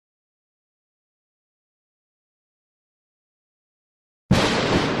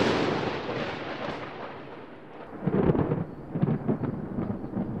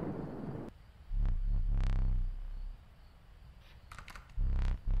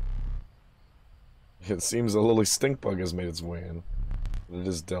It seems a lily stink bug has made its way in. But it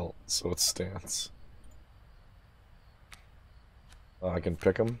is dealt, so it stands. I can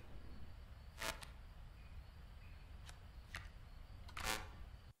pick him.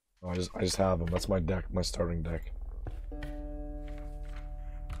 Oh, I just have him. That's my deck, my starting deck.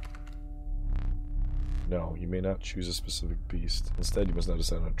 No, you may not choose a specific beast. Instead, you must now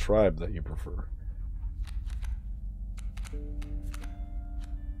decide on a tribe that you prefer.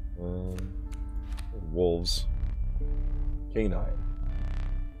 Wolves. Canine.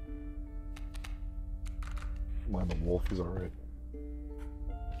 Mind the wolf, he's alright.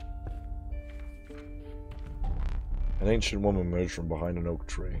 An ancient woman emerged from behind an oak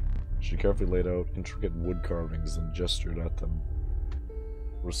tree. She carefully laid out intricate wood carvings and gestured at them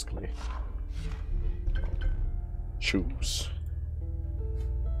briskly. Choose.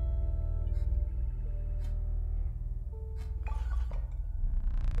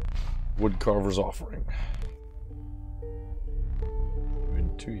 Woodcarver's offering. I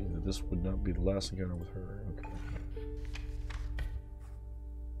intuit you that this would not be the last encounter with her. Okay.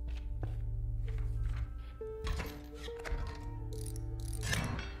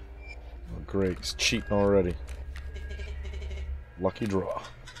 Oh, great, he's cheating already. Lucky draw.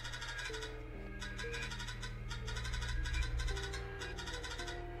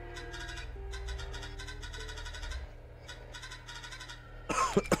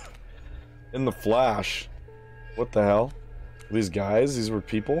 In the flash. What the hell? These guys? These were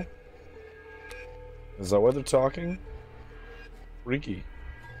people? Is that why they're talking? Freaky.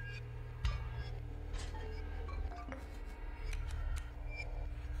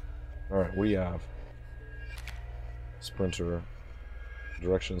 Alright, what do you have? Sprinter.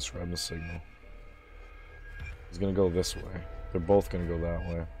 Direction describing the signal. He's gonna go this way. They're both gonna go that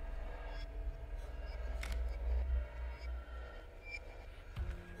way.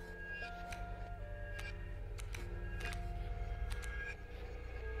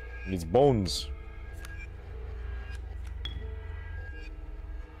 Needs bones.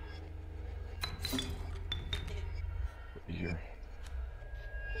 Here.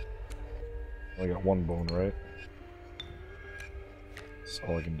 I got one bone, right? That's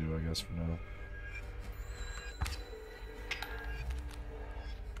all I can do, I guess, for now.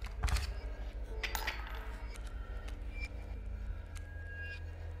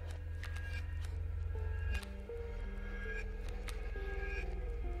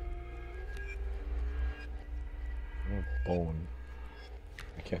 Bone.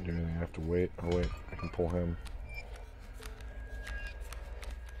 I can't do anything, I have to wait. Oh wait, I can pull him.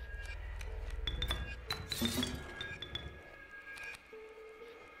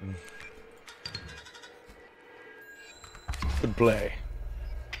 Good play.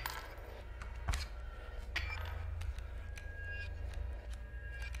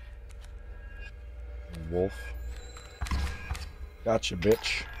 Wolf. Gotcha,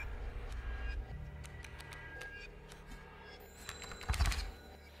 bitch.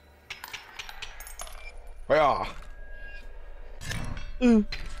 Yeah.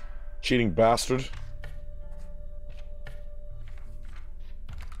 Cheating bastard.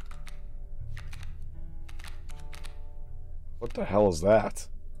 What the hell is that?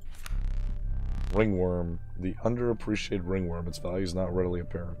 Ringworm. The underappreciated ringworm. Its value is not readily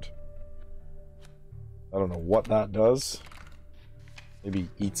apparent. I don't know what that does. Maybe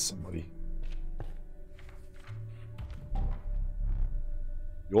eats somebody.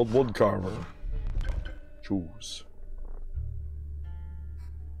 The old woodcarver. Choose.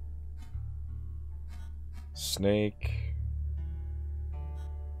 Snake.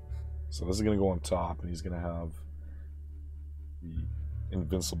 So this is gonna go on top, and he's gonna have the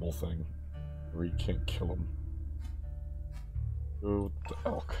invincible thing, where you can't kill him. Oh, the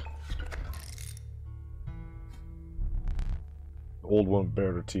elk. The old woman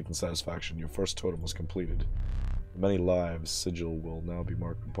bared her teeth in satisfaction. Your first totem was completed. Many lives sigil will now be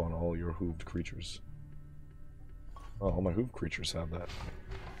marked upon all your hooved creatures. Oh, all my hooved creatures have that.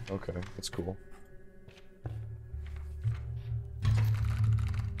 Okay, that's cool.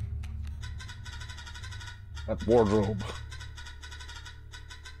 That wardrobe.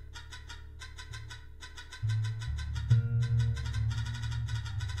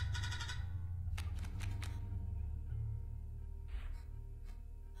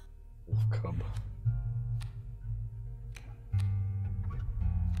 Wolf cub.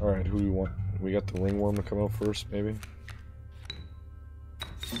 Alright, who do we want? We got the ringworm to come out first, maybe?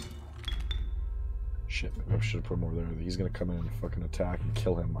 Shit, maybe I should have put him over there. He's gonna come in and fucking attack and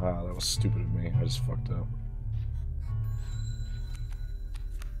kill him. Ah, that was stupid of me. I just fucked up.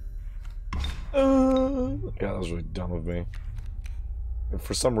 Yeah, that was really dumb of me.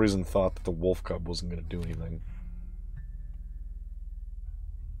 for some reason thought that the wolf cub wasn't going to do anything.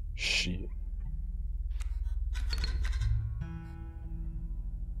 Shit.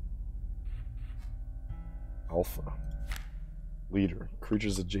 Alpha. Leader.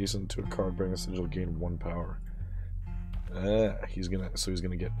 Creatures adjacent to a card bearing a sigil gain 1 power. He's gonna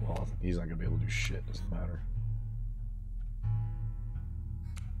get, well, he's not gonna be able to do shit, doesn't matter.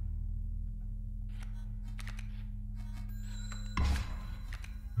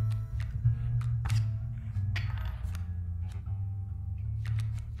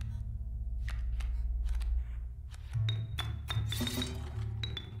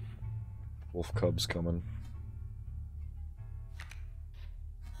 Wolf cub's coming.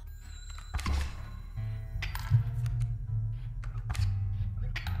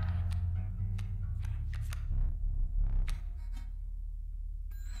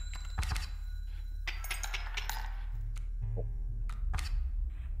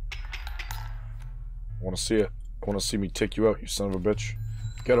 I want to see it. I want to see me take you out, you son of a bitch.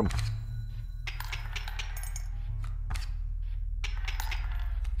 Get him.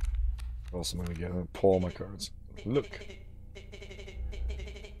 What else am I going to get? I'm going to pull all my cards. Look.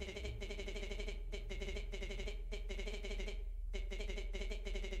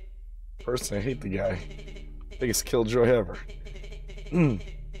 Personally, I hate the guy. Biggest killjoy ever.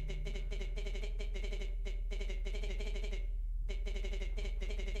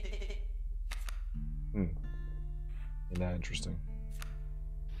 Isn't that interesting?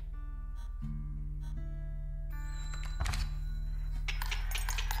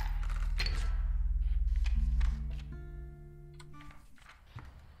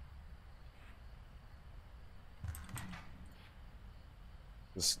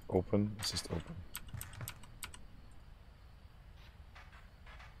 This open? It's just open.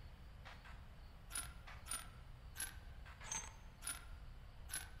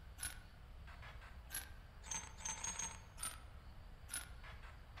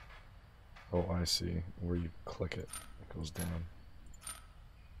 Oh, I see. Where you click it, it goes down.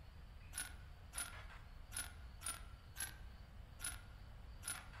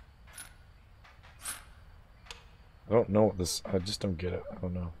 I don't know what this, I just don't get it. I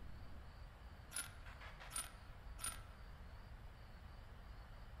don't know.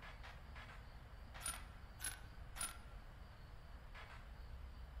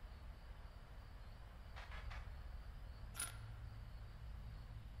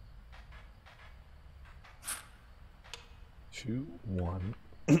 Two, one.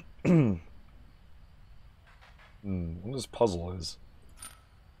 What this puzzle is?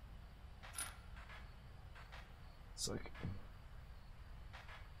 It's like...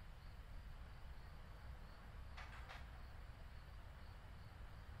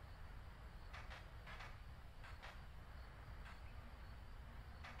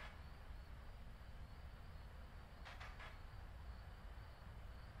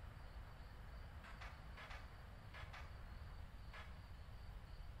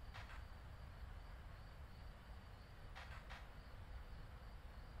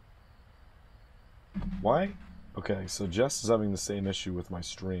 Why? Okay, so Jess is having the same issue with my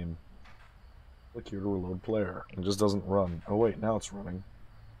stream. Click here to reload player. It just doesn't run. Oh wait, now it's running.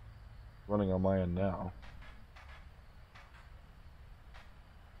 Running on my end now.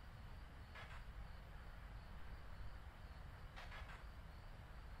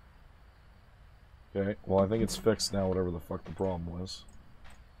 Okay, well I think it's fixed now, whatever the fuck the problem was.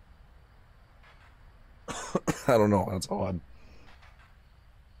 I don't know, that's odd.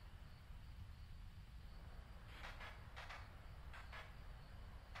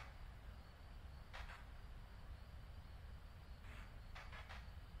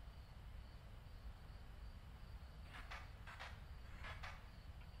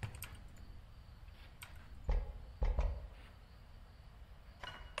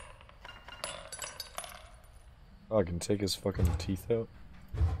 Oh, I can take his fucking teeth out.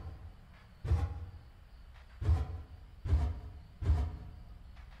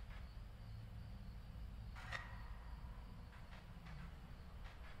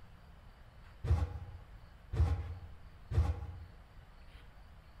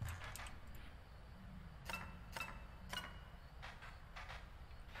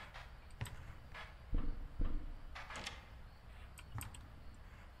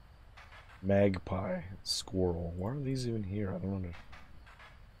 Magpie, squirrel. Why are these even here? I don't know.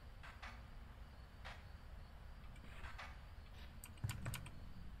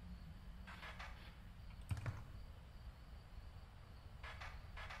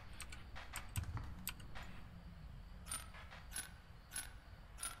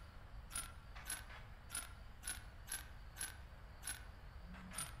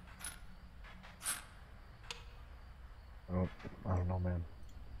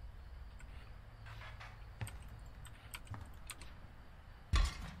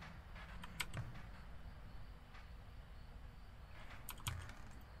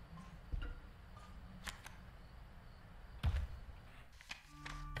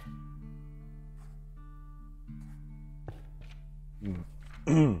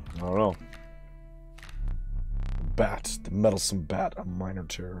 I don't know. Bat, the meddlesome bat, a minor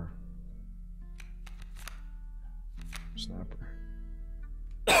terror. Snapper.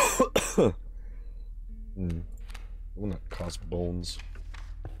 The one that costs bones.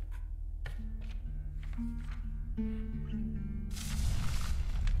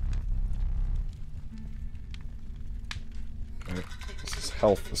 Okay, this is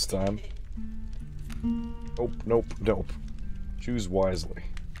health this time. Nope, nope, nope. Choose wisely.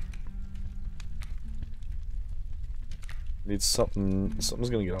 Need something. Something's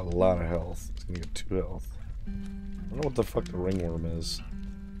gonna get a lot of health. It's gonna get 2 health. I don't know what the fuck the ringworm is.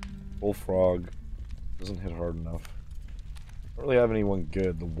 Bullfrog doesn't hit hard enough. I don't really have anyone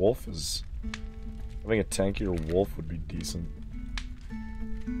good. The wolf is. Having a tankier wolf would be decent.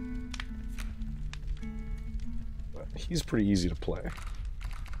 But he's pretty easy to play.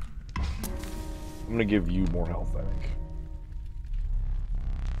 I'm gonna give you more health, I think.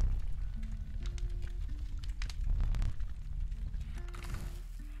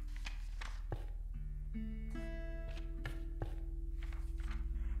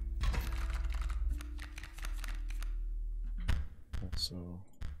 So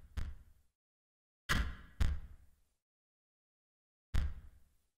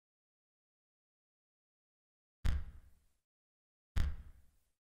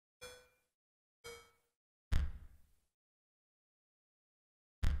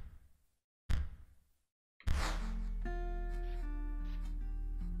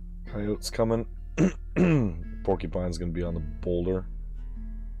coyote's coming. Porcupine's gonna be on the boulder.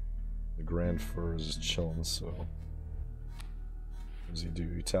 The Grand Fur is just chilling, so what does he do?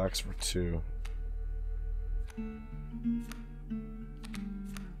 He attacks for 2.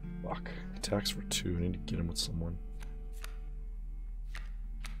 Fuck. He attacks for 2. I need to get him with someone.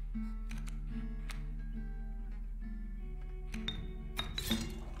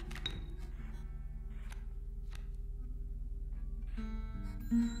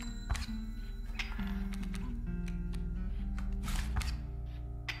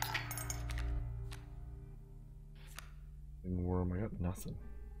 Worm, I got nothing.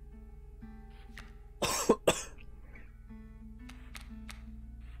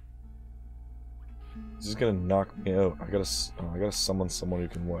 This is gonna knock me out. I gotta summon someone who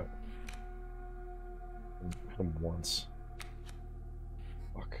can what? Hit him once.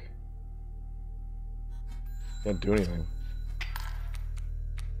 Fuck. Can't do anything.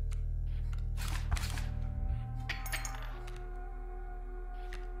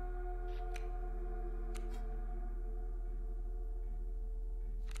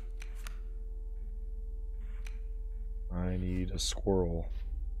 I need a squirrel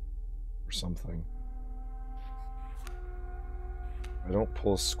or something. If I don't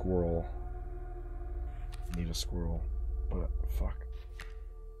pull a squirrel, I need a squirrel, but fuck.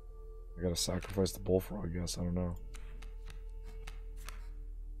 I gotta sacrifice the bullfrog, I guess, I don't know.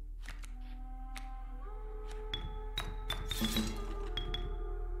 Get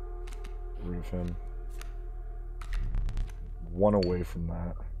rid of him. 1 away from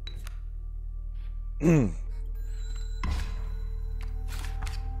that.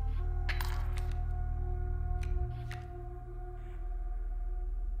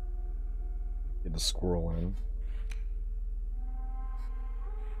 Get the squirrel in.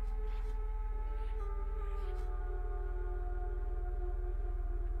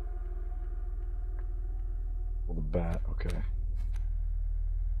 Well, the bat, okay.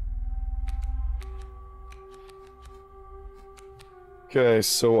 Okay,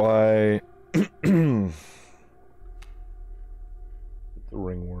 so I get the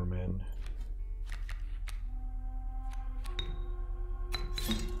ringworm in.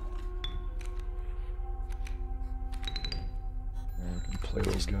 I can play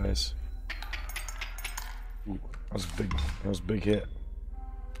those guys. Ooh, that was big. That was a big hit.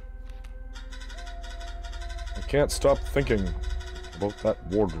 I can't stop thinking about that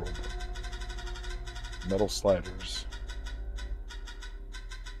wardrobe. Metal sliders.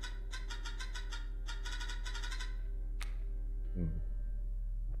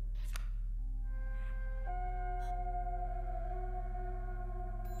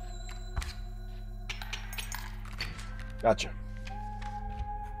 Gotcha.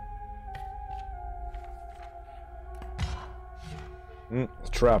 The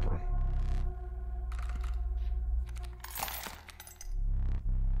trapper.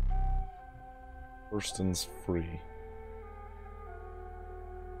 Thurston's free. I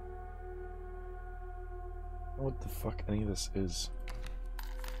don't know what the fuck any of this is.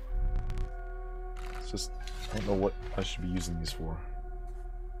 It's just, I don't know what I should be using these for.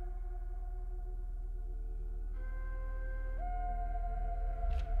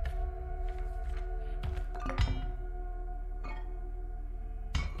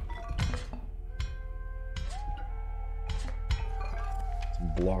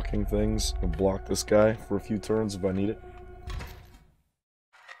 blocking things and block this guy for a few turns if I need it.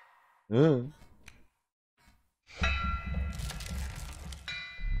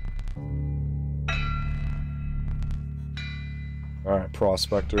 Alright,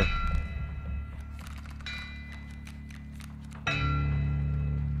 Prospector.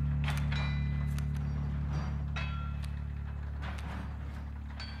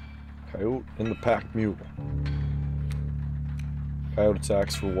 Coyote in the pack mule. Coyote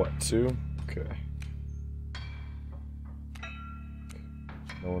attacks for what, 2? Okay.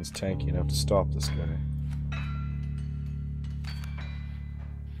 No one's tanky enough to stop this guy.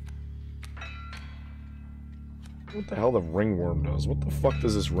 What the hell the ringworm does? What the fuck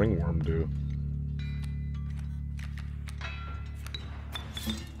does this ringworm do?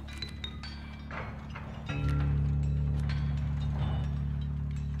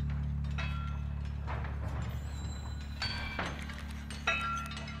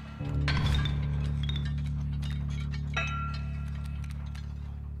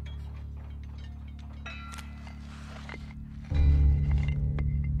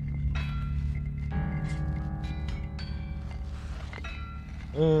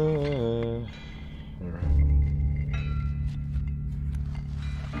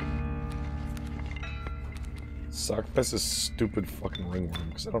 Sacrifice this stupid fucking ringworm,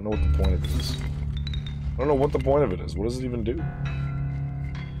 because I don't know what the point of it is. I don't know what the point of it is. What does it even do?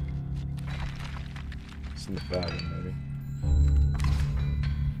 It's in the bag, maybe.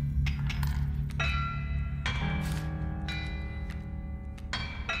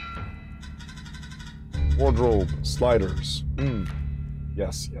 Wardrobe, sliders.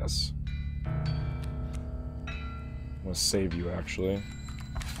 Yes, yes. I'm gonna save you, actually.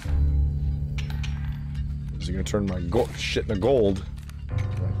 Is he gonna turn my shit into gold? I'm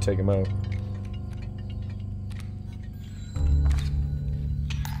gonna take him out.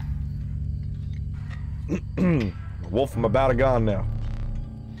 Wolf, I'm about to gone now.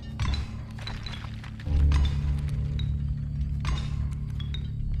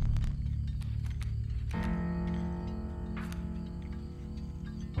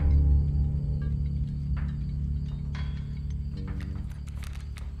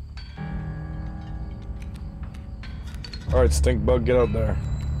 Alright, stink bug, get out there.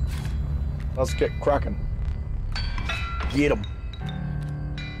 Let's get cracking. Get him.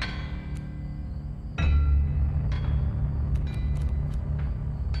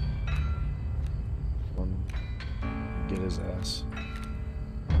 Get his ass.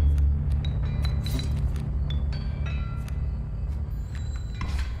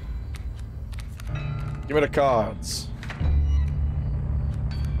 Give me the cards.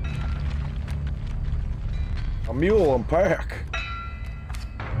 A mule and pack.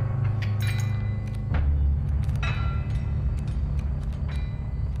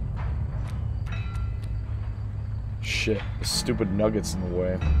 Shit, the stupid nugget's in the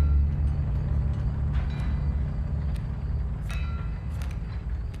way.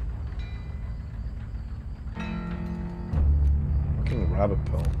 Fucking rabbit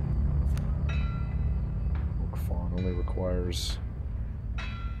pill. Oak fawn only requires...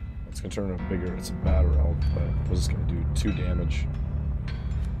 It's gonna turn into bigger, it's a batter elk, but what's this gonna do? 2 damage.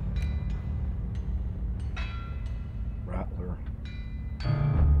 Rattler.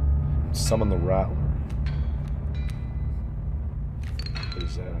 Summon the Rattler. Get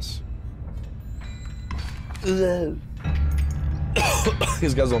his ass.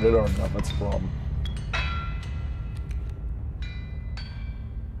 These guys don't hit hard enough, that's the problem.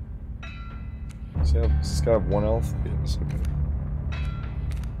 Does this guy have 1 health? Yes, okay.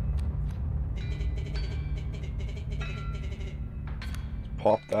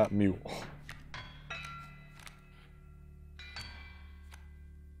 Pop that mule.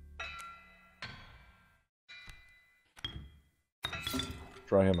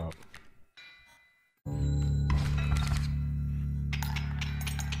 Try him out.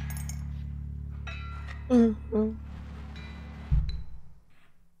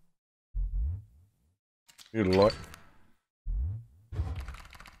 Good luck.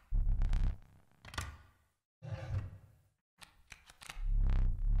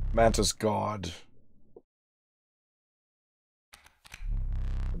 Mantis God.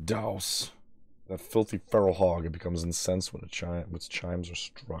 Douse. That filthy feral hog, it becomes incensed when its chimes are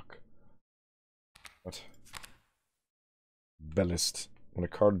struck. What? Bellist. When a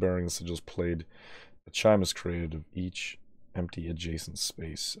card bearing the sigil is played, a chime is created of each empty adjacent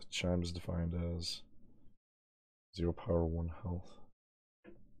space. A chime is defined as 0 power, 1 health.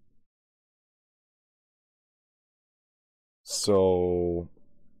 So...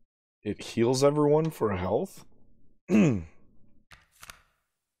 it heals everyone for health?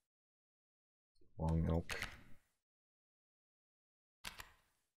 Long elk.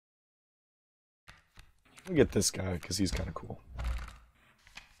 Let me get this guy, because he's kind of cool.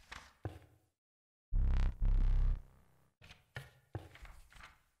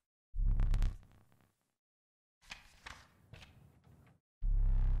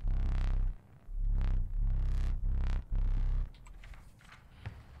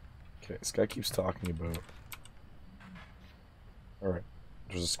 Okay, this guy keeps talking about... Alright,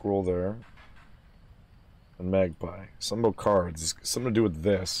 there's a squirrel there. And magpie. Something about cards. Something to do with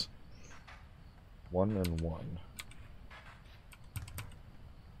this. 1 and 1.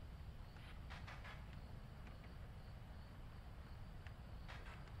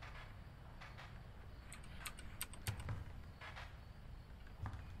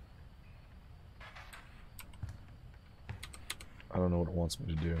 I don't know what it wants me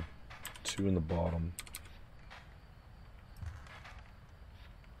to do. 2 in the bottom.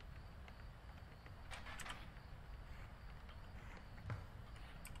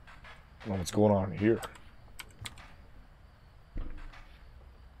 I don't know what's going on here.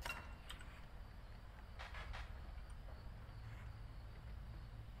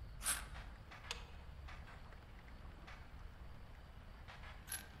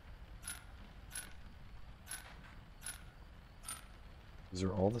 These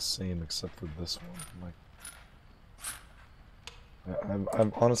are all the same except for this one.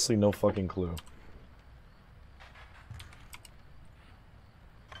 I've honestly no fucking clue.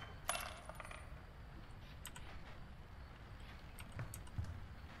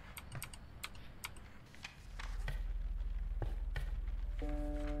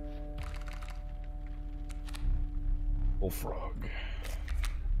 Bullfrog.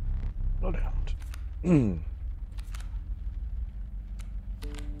 Bloodhound. I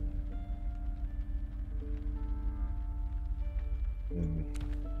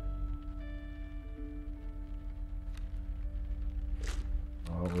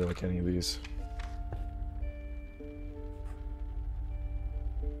don't really like any of these.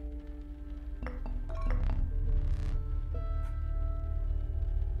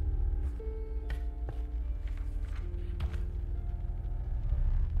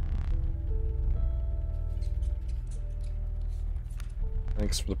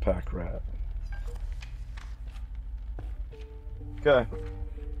 Thanks for the pack rat. Okay.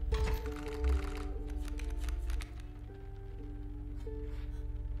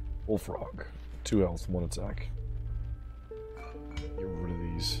 Bullfrog. 2 health, 1 attack. Get rid of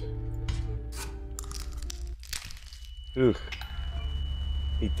these. Ugh.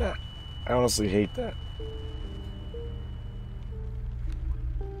 Hate that. I honestly hate that.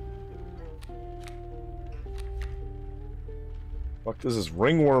 Fuck does this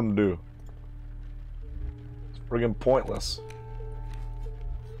ringworm do? It's friggin' pointless.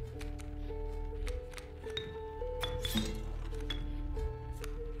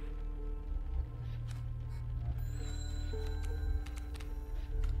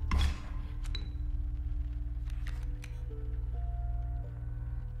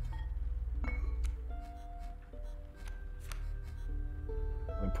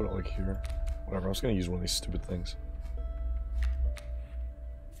 Let me put it like here. Whatever, I was gonna use one of these stupid things.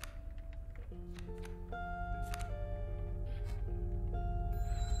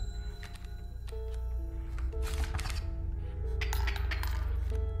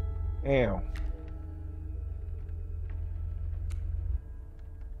 Ow.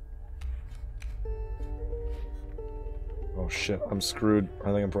 Oh shit, I'm screwed. I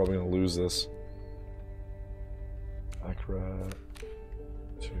think I'm probably gonna lose this. Akrat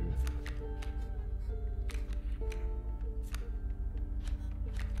 2.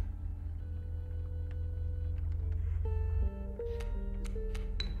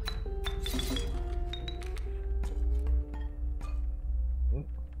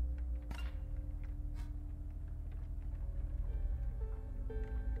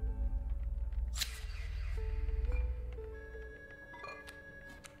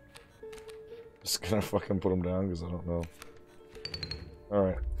 Just gonna fucking put him down because I don't know.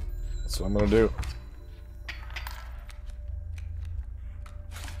 Alright. That's what I'm gonna do.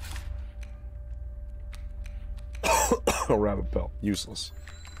 A rabbit pelt. Useless.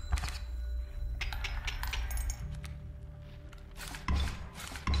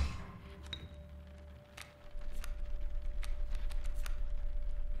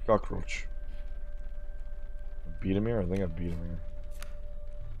 Cockroach. Beat him here? I think I beat him here.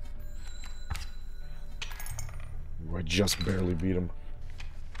 Ooh, I just barely beat him.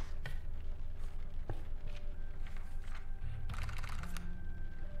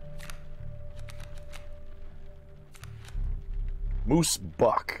 Moose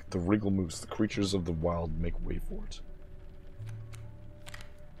buck. The regal moose. The creatures of the wild make way for it.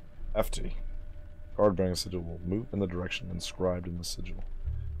 FT. Card bearing a sigil will move in the direction inscribed in the sigil.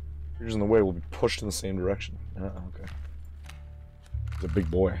 Creatures in the way will be pushed in the same direction. Okay. He's a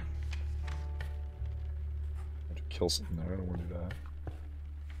big boy. I have to kill something there. I don't want to do that.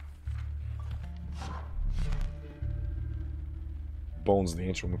 Bones of the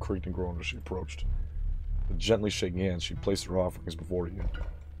ancient woman creaked and groaned as she approached. With gently shaking hands, she placed her offerings before you.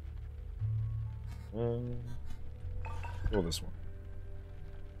 Go this one.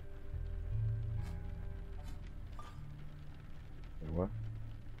 Wait, what?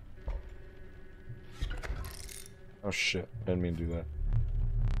 Oh shit, I didn't mean to do that.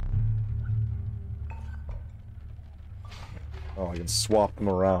 Oh, I can swap them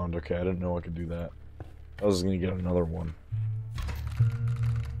around. Okay, I didn't know I could do that. I was gonna get another one.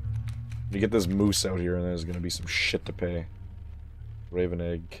 You get this moose out here and there's gonna be some shit to pay. Raven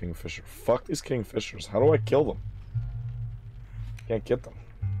egg, kingfisher. Fuck these kingfishers. How do I kill them? Can't get them.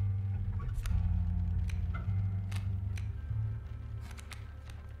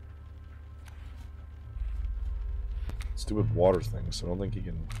 Stupid water thing, so I don't think he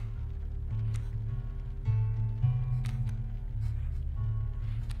can...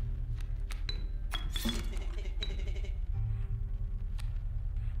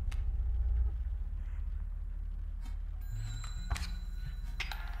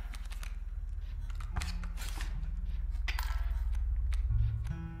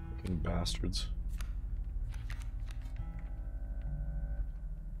 Fucking bastards.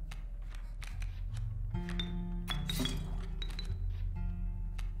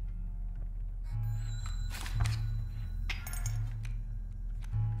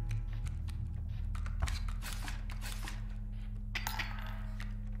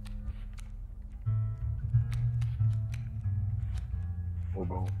 More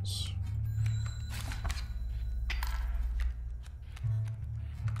bones.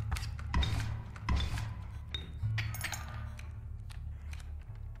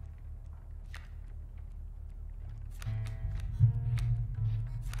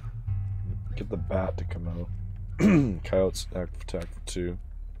 Get the bat to come out. Coyotes attack for 2.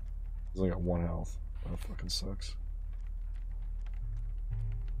 He's only got 1 health. That fucking sucks.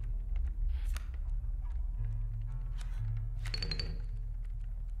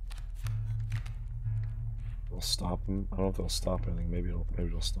 They'll stop him. I don't know if they'll stop anything. Maybe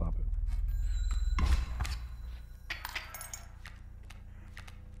it'll stop it.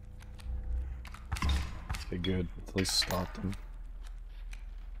 Okay, good. At least stop them.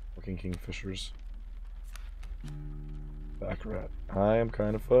 Fucking kingfishers. Back rat. I am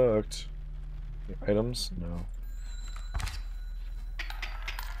kind of fucked. Any items? No.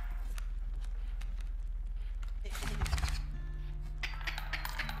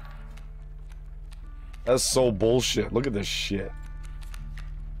 That's so bullshit. Look at this shit.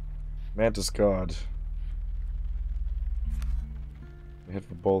 Mantis God. I hit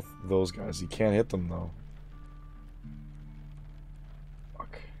for both those guys. You can't hit them though.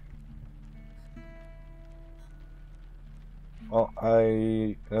 Fuck. Well,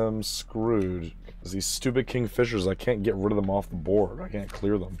 I am screwed. Because these stupid kingfishers, I can't get rid of them off the board. I can't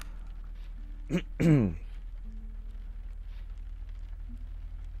clear them.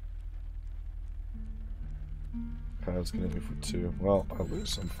 Coyote's gonna hit me for 2. Well, I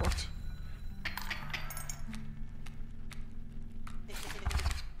lose. I'm fucked.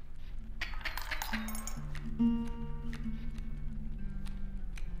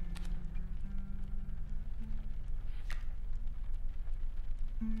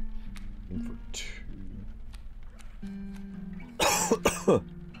 In for 2.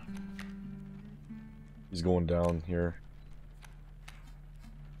 He's going down here.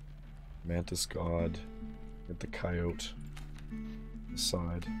 Mantis God. Get the coyote.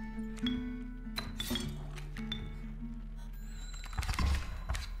 Side.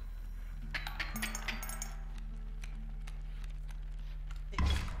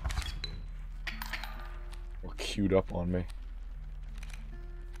 All queued up on me.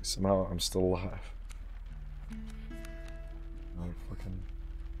 Somehow I'm still alive. Another fucking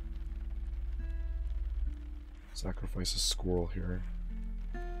sacrifice a squirrel here.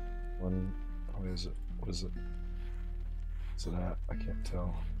 One. What is it? What is it? What's it at? I can't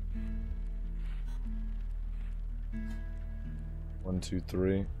tell. 1, 2,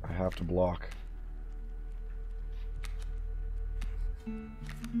 3. I have to block.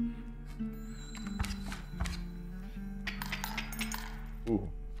 Ooh.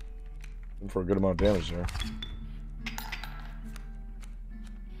 In for a good amount of damage there.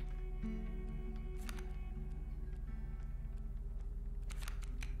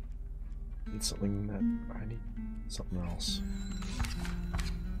 need something that I need something else.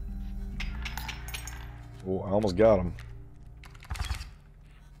 Oh, I almost got him.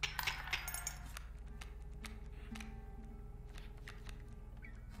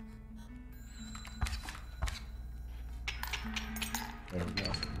 There we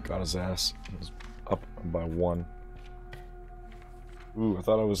go. Got his ass. He was up by 1. Ooh, I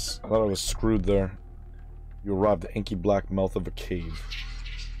thought I was screwed there. You arrived at the inky black mouth of a cave.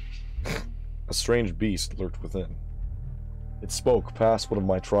 A strange beast lurked within. It spoke, "Pass one of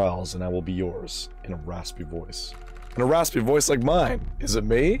my trials, and I will be yours," in a raspy voice. In a raspy voice like mine! Is it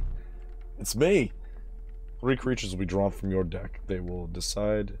me? It's me! 3 creatures will be drawn from your deck. They will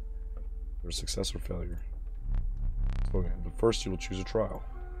decide your success or failure. Okay, but first you will choose a trial.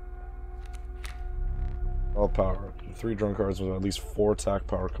 All power. The 3 drawn cards with at least 4 attack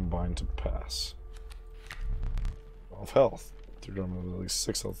power combined to pass. 12 health. 3 drawn with at least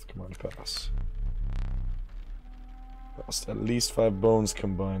 6 health combined to pass. Passed at least 5 bones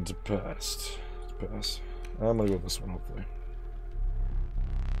combined to pass. I'm gonna go with this one, hopefully.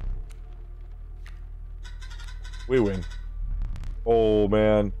 We win. Oh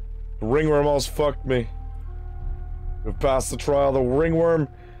man. The ringworm almost fucked me. We've passed the trial. The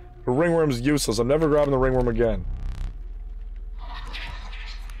ringworm's useless. I'm never grabbing the ringworm again.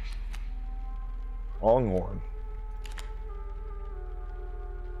 Longhorn.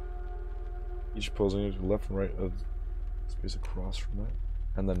 Each opposing to left and right of space across from that.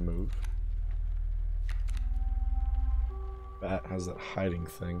 And then move. Bat has that hiding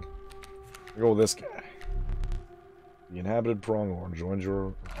thing. I'll go with this guy. The inhabited pronghorn joins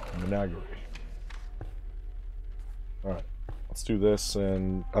your menagerie. Alright, let's do this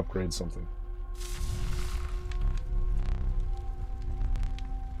and upgrade something.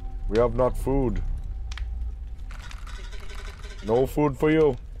 We have not food. No food for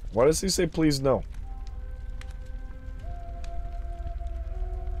you. Why does he say please no?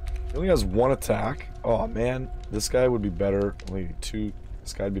 He only has 1 attack. Oh man, this guy would be better. Only 2.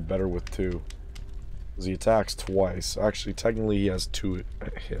 This guy would be better with 2. Because he attacks twice. Actually, technically he has 2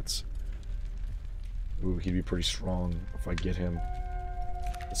 hits. Ooh, he'd be pretty strong if I get him.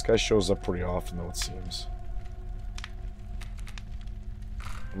 This guy shows up pretty often though, it seems.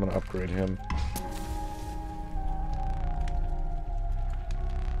 I'm gonna upgrade him.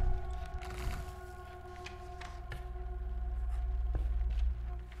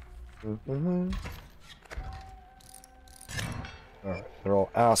 Alright, they're all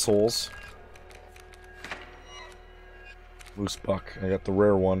assholes. Moose buck. I got the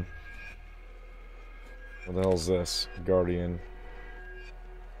rare one. What the hell is this? Guardian.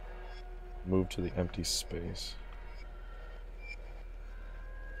 Move to the empty space.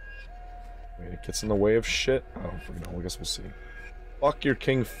 Wait, it gets in the way of shit? I don't freaking know. I guess we'll see. Fuck your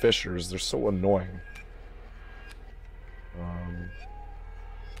kingfishers. They're so annoying.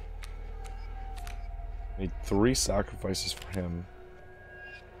 Need 3 sacrifices for him.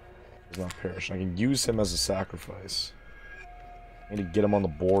 Does not perish. I can use him as a sacrifice. I need to get him on the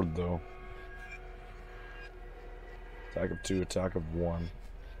board though. Attack of 2, attack of 1.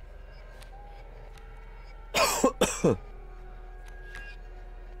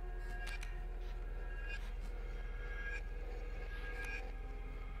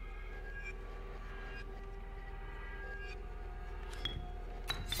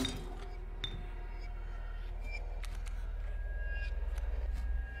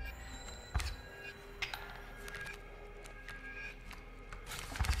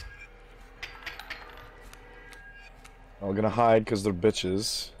 I'm gonna hide because they're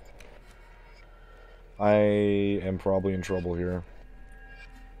bitches. I am probably in trouble here.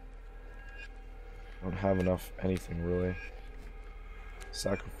 I don't have enough anything really.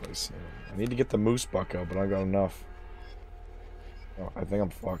 Sacrifice. I need to get the moose buck out, but I got enough. Oh, I think I'm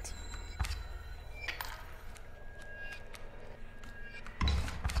fucked.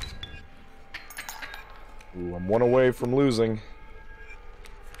 Ooh, I'm 1 away from losing.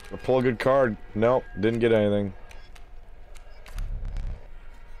 I pull a good card. Nope, didn't get anything.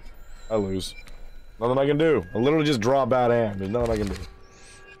 I lose. Nothing I can do. I literally just draw a bad hand. There's nothing I can do.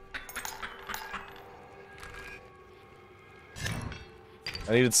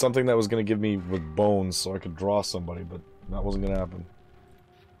 I needed something that was going to give me with bones so I could draw somebody, but that wasn't going to happen.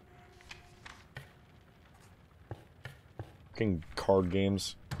 Fucking card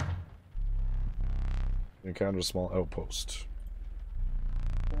games. Encounter a small outpost.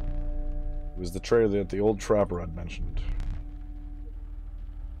 It was the trader that the old trapper had mentioned.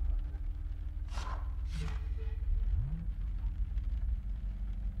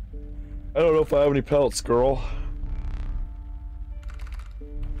 I don't know if I have any pelts, girl.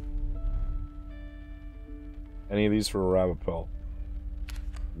 Any of these for a rabbit pelt.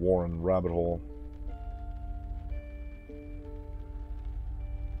 Warren, rabbit hole.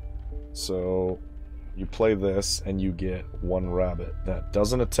 So, you play this and you get one rabbit that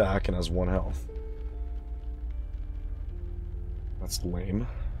doesn't attack and has 1 health. That's lame.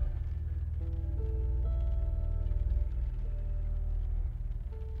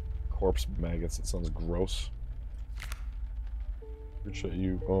 Corpse maggots, that sounds gross.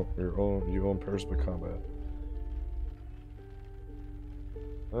 You own parasite combat.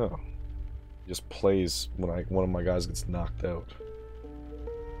 Oh. Just plays when one of my guys gets knocked out.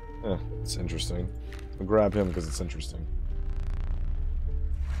 Eh, it's interesting. I'll grab him because it's interesting.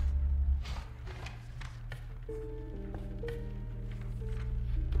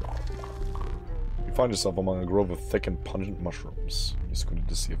 You find yourself among a grove of thick and pungent mushrooms. You squinted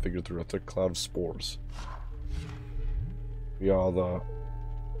to see a figure through a thick cloud of spores. We are the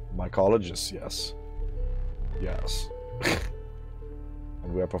mycologists, yes. Yes.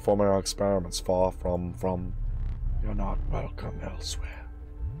 And we are performing our experiments far from... You're not welcome elsewhere.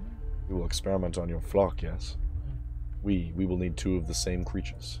 We will experiment on your flock, yes. We will need 2 of the same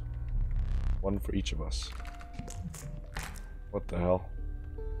creatures. 1 for each of us. What the hell?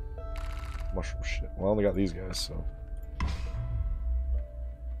 Mushroom shit. Well, I only got these guys, so...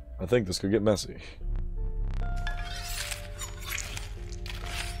 I think this could get messy.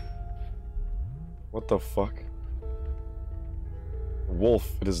 What the fuck?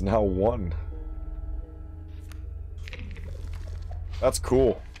 Wolf, it is now 1. That's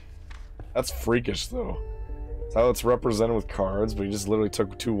cool. That's freakish, though. That's how it's represented with cards, but you just literally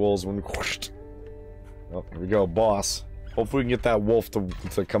took 2 wolves and whooshed. Oh, here we go, boss. Hopefully we can get that wolf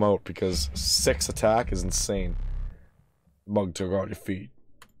to come out, because 6 attack is insane. Bug took out your feet.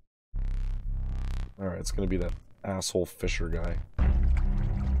 Alright, it's gonna be that asshole fisher guy.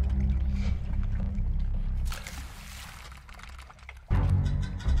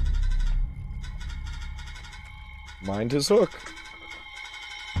 Mind his hook.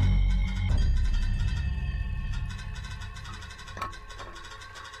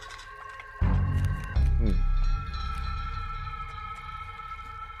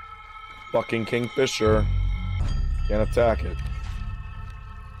 Fucking kingfisher. Can't attack it.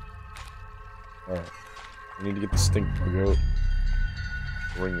 Alright. We need to get the stink bug out.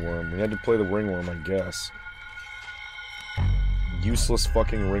 Ringworm. We had to play the ringworm, I guess. Useless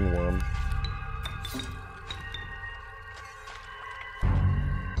fucking ringworm.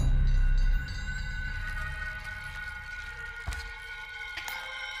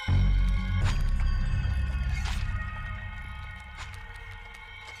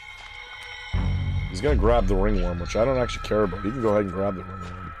 He's gonna grab the ringworm, which I don't actually care about. He can go ahead and grab the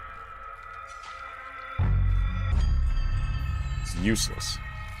ringworm. It's useless.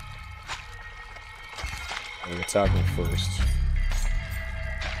 I'm gonna attack him first.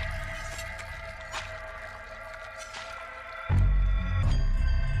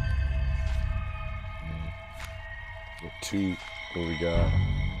 Get 2. What do we got?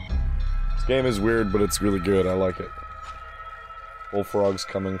 This game is weird, but it's really good. I like it. Bullfrog's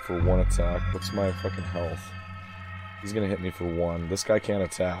coming for 1 attack. What's my fucking health? He's gonna hit me for 1. This guy can't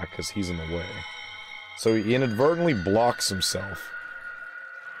attack because he's in the way. So he inadvertently blocks himself.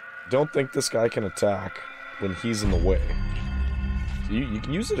 Don't think this guy can attack when he's in the way. So you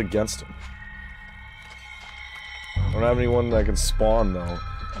can use it against him. I don't have anyone that can spawn though.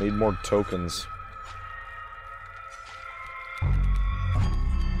 I need more tokens.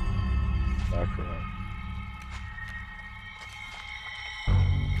 Back around.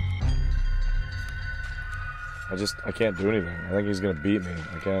 I can't do anything. I think he's gonna beat me.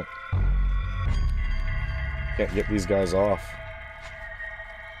 I can't get these guys off.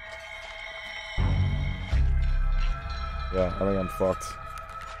 Yeah, I think I'm fucked.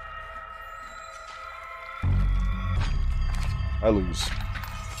 I lose.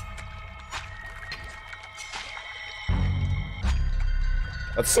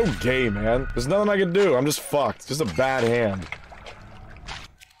 That's so gay, man. There's nothing I can do. I'm just fucked. Just a bad hand.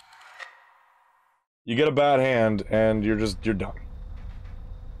 You get a bad hand, and you're done.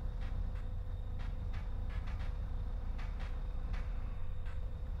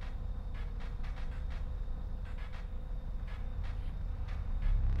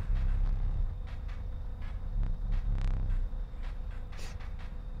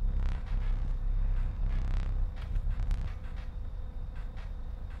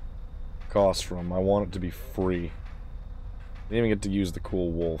 Cost from. I want it to be free. I didn't even get to use the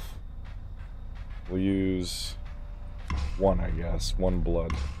cool wolf. We'll use 1, I guess. 1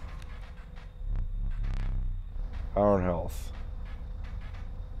 blood. Power and health.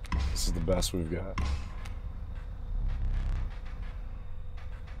 This is the best we've got.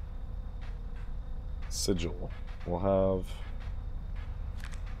 Sigil. We'll have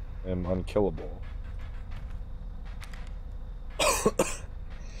him unkillable.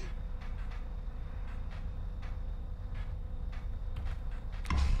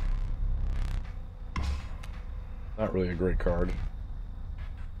 Not really a great card.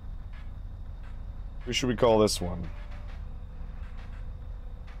 Who should we call this one?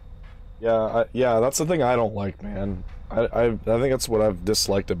 Yeah, yeah, that's the thing I don't like, man. I think that's what I've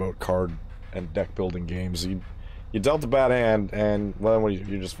disliked about card and deck building games. You dealt a bad hand, and well,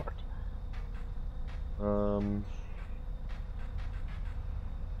 you're just fucked. I'm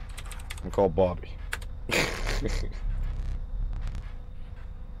called Bobby.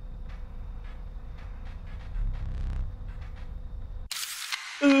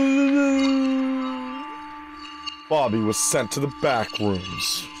 Bobby was sent to the back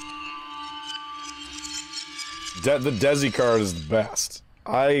rooms. The Desi card is the best.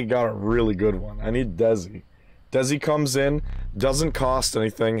 I got a really good one. I need Desi. Desi comes in, doesn't cost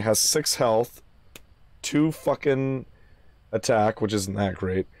anything, has 6 health, 2 fucking attack, which isn't that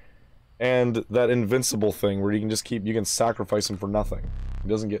great, and that invincible thing where you can just keep, you can sacrifice him for nothing. He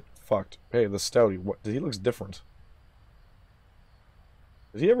doesn't get fucked. Hey, the Stouty, what? He looks different.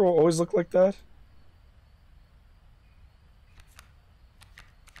 Did he ever always look like that?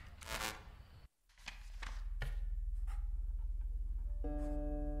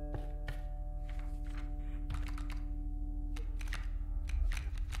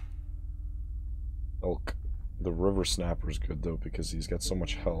 Elk. The River Snapper's good though because he's got so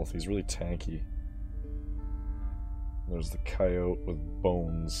much health. He's really tanky. There's the Coyote with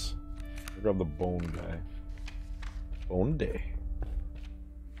bones. I'll grab the Bone guy. Bone Day.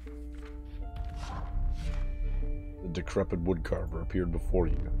 The Decrepit Woodcarver appeared before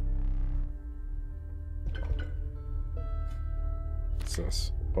you. What's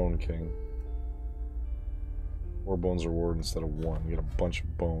this? Bone King. 4 bones reward instead of 1. You get a bunch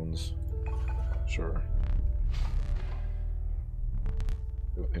of bones. Sure.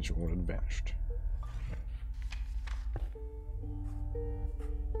 Ancient Wounded vanished.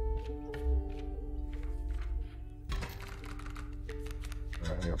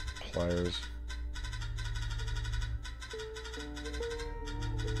 Alright, I got pliers.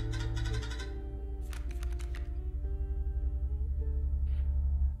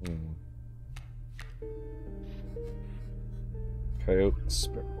 Coyote and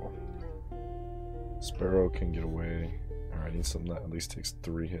Sparrow. Sparrow can get away. Alright, I need something that at least takes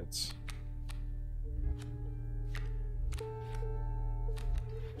 3 hits.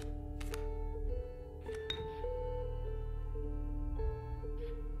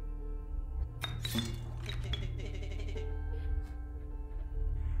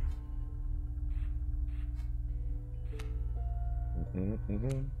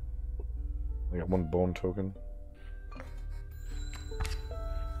 I got 1 bone token.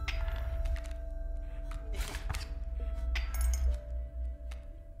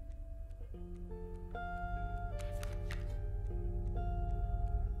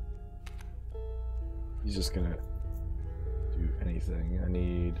 He's just gonna do anything. I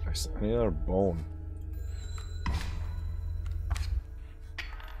need another bone.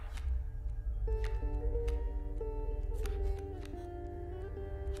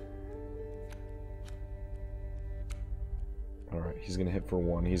 Alright, he's gonna hit for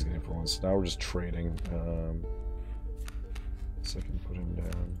 1, he's gonna hit for 1. So now we're just trading. So I can put him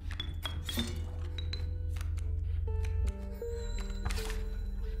down.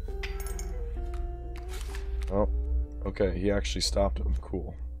 Oh, okay, he actually stopped him.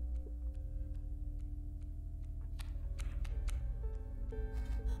 Cool.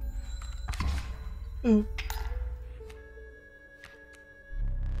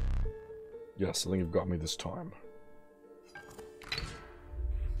 Yes, I think you've got me this time.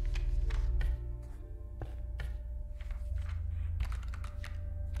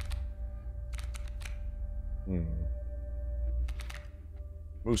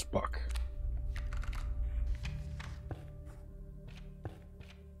 Moose Buck.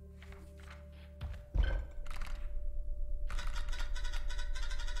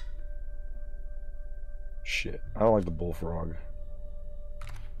 Shit, I don't like the Bullfrog.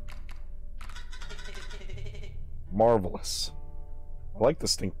 Marvelous. I like the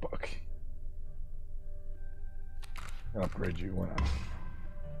Stink Buck. I'll upgrade you, why not?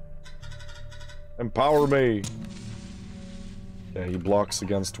 Empower me! Yeah, he blocks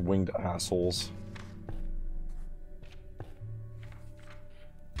against winged assholes.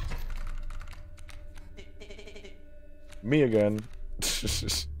 Me again.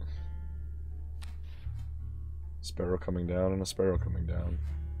 Sparrow coming down and a Sparrow coming down.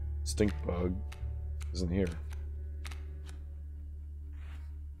 Stink Bug. Isn't here.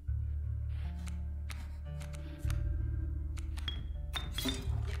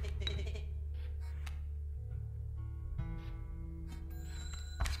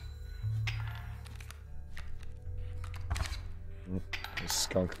 There's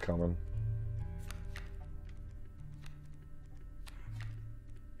skunk coming.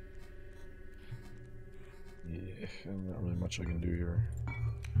 Yeah, not really much I can do here.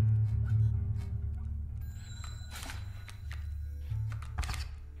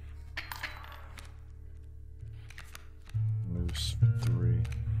 Moose 3.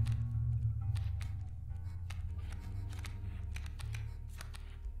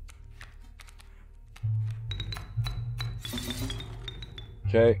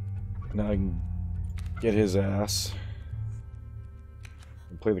 Okay, now I can get his ass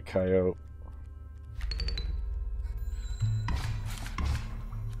and play the coyote.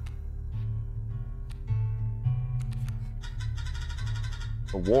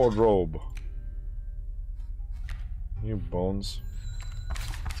 A wardrobe. You bones.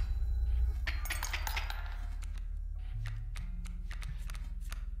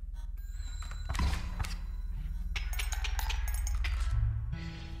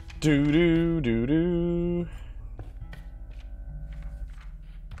 Do do do do.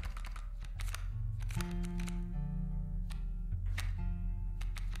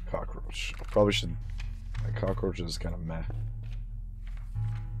 Cockroach. I probably should. My cockroach is kind of meh.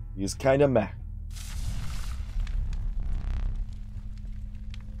 He's kind of meh.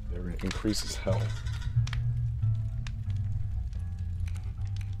 It increases health.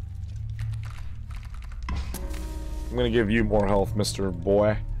 I'm gonna give you more health, Mr.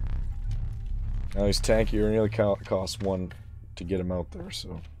 Boy. Now he's tankier and he only costs 1 to get him out there,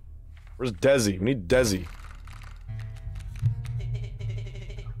 so... Where's Desi? We need Desi.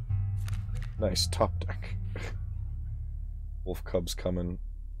 Nice, top deck. Wolf Cub's coming.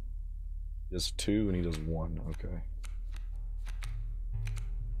 He does 2 and he does 1, okay.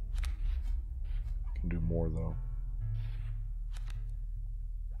 Can do more though.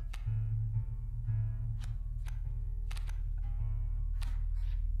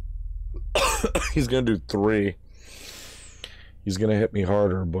 He's gonna do 3. He's gonna hit me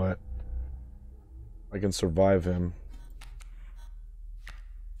harder, but I can survive him.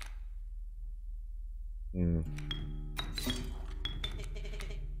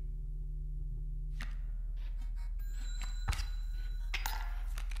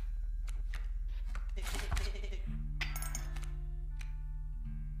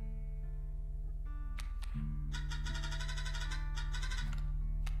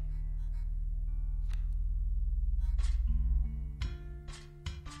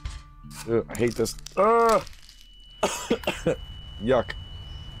 Ugh, I hate this. Yuck.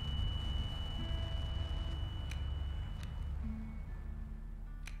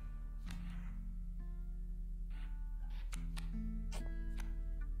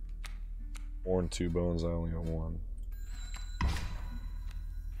 Four and 2 bones, I only got 1.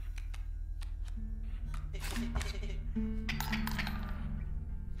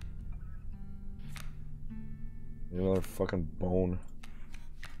 Another fucking bone.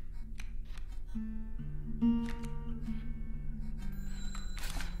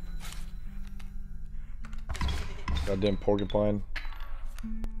 Goddamn porcupine.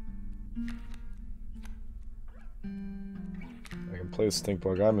 I can play the stink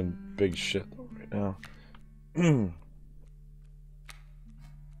bug. I'm in big shit right now.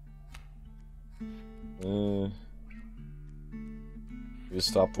 You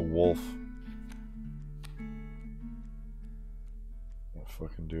stop the wolf. Can't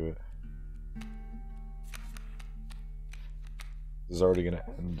fucking do it. This is already gonna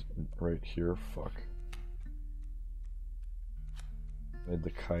end right here. Fuck. Made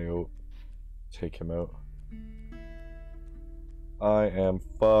the coyote take him out. I am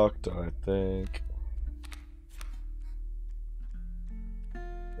fucked, I think.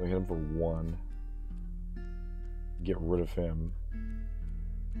 We hit him for 1. Get rid of him.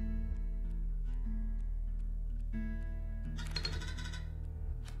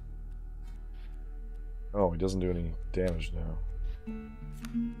 Oh, he doesn't do any damage now.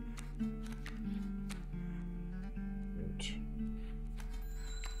 Good.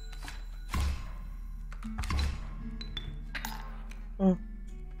 Oh.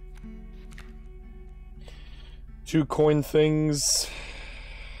 2 coin things.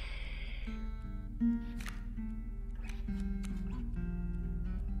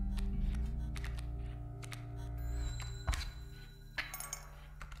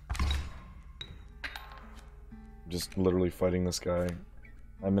 Just literally fighting this guy.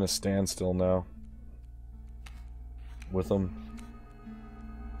 I'm in a standstill now. with them.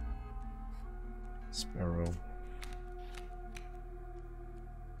 Sparrow. I'm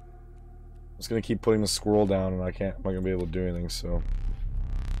just gonna keep putting the squirrel down, and I'm not gonna be able to do anything, so.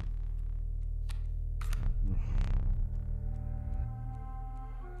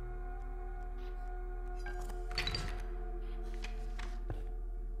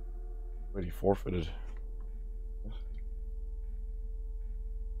 Wait, he forfeited.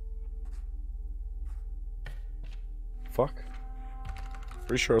 Fuck.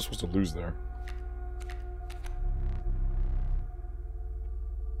 Pretty sure I was supposed to lose there.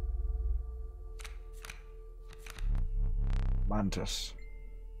 Mantis.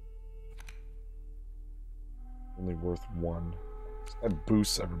 Only worth 1. That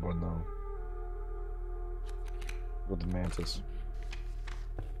boosts everyone though. With the Mantis.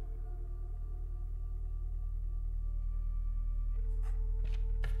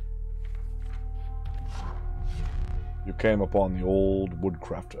 You came upon the old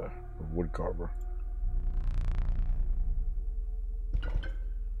woodcrafter, or woodcarver.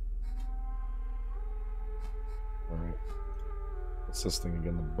 Alright. What's this thing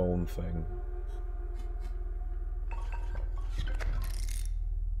again? The bone thing.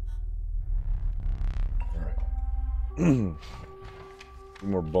 Alright. 2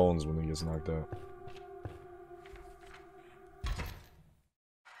 more bones when he gets knocked out.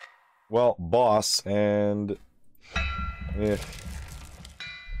 Well, boss, and... yeah.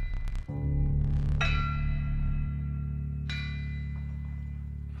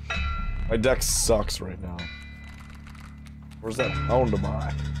 My deck sucks right now. Where's that hound of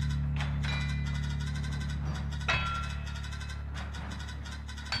mine?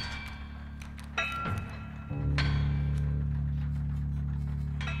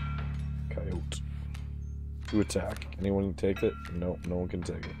 Coyote. To attack. Anyone can take it? No, no one can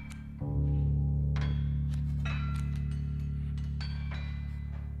take it.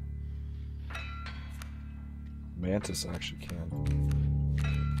 Mantis actually can.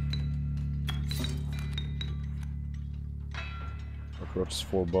 Corrupts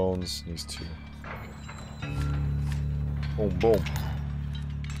 4 bones, needs 2. Okay. Boom, boom.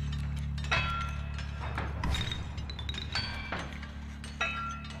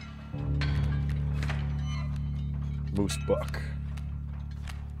 Moose buck.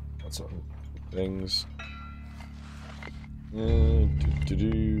 That's on things. How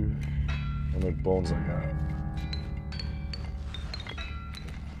many bones I got?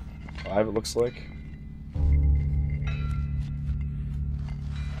 5 it looks like.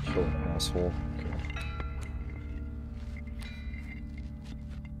 Kill an asshole.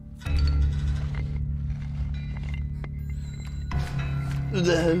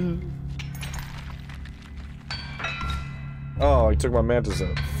 Okay. Oh, he took my mantis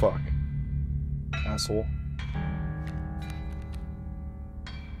out. Fuck. Asshole.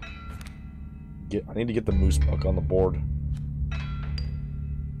 I need to get the moose buck on the board.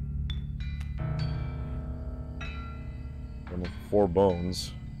 And 4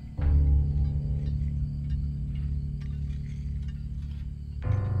 bones.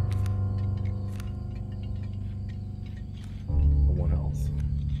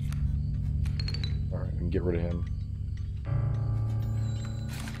 Get rid of him.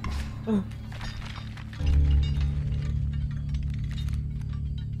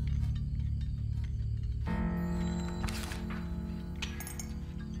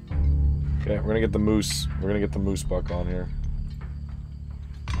 Okay, we're gonna get the moose. We're gonna get the moose buck on here.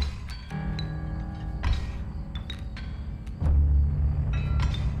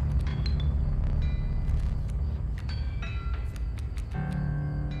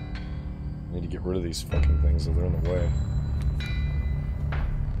 Get rid of these fucking things that are in the way.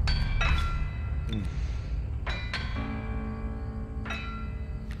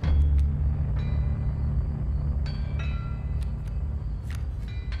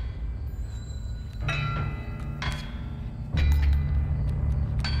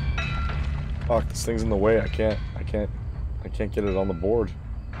 Fuck, this thing's in the way. I can't get it on the board.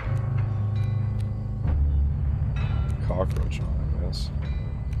 Cockroach on it, I guess.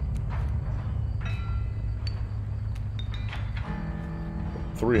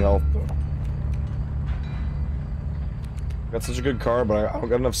 Three health though. Got such a good card, but I don't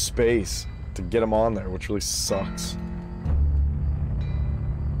got enough space to get him on there, which really sucks.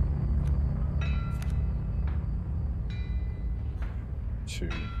 Two.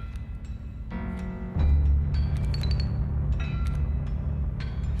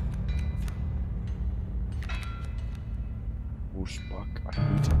 Whoosh buck.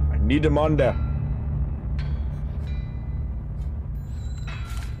 I need him on there.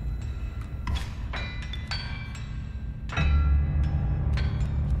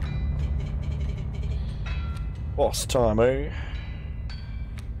 Boss time, eh?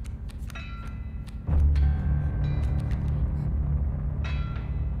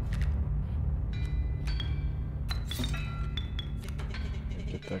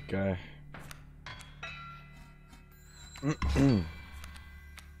 Get that guy. A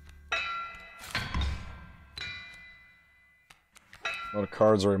lot of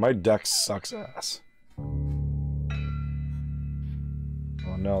cards already. My deck sucks ass.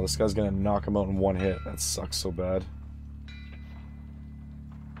 Oh no, this guy's gonna knock him out in one hit. That sucks so bad.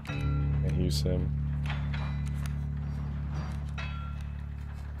 Can't use him.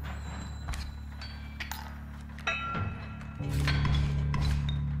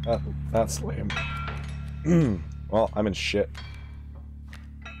 That's lame. Well, I'm in shit.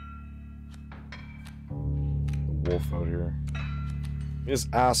 The wolf out here. This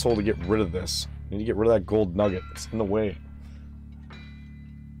asshole to get rid of this. I need to get rid of that gold nugget. It's in the way.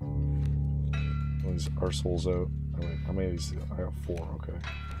 Oh, these arseholes out. Oh, wait, how many of these? I got 4, okay.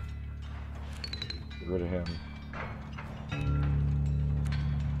 Get rid of him.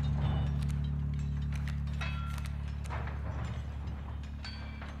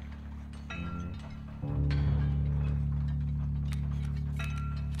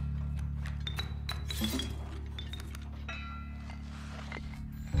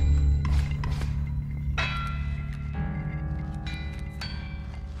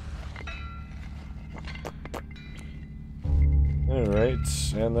 Alright,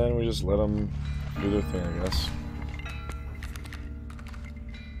 and then we just let them do their thing, I guess.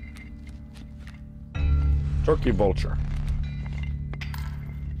 Turkey vulture.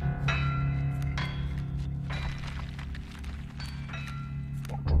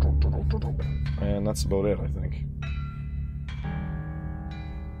 And that's about it, I think.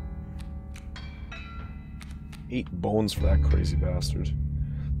 Eight bones for that crazy bastard.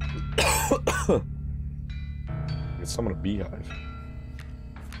 Get summon a beehive.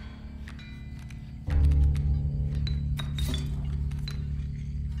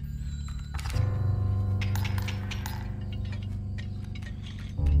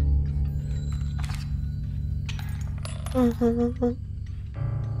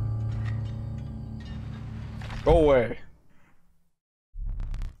 Go away.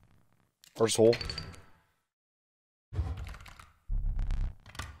 First hole.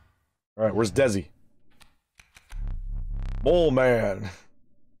 Alright, where's Desi? Mole Man.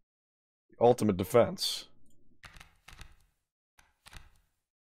 The ultimate defense.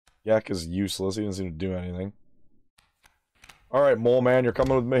 Yak is useless. He doesn't seem to do anything. Alright, Mole Man, you're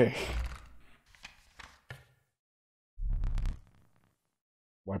coming with me.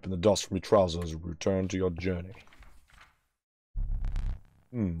 Wiping the dust from your trousers, return to your journey.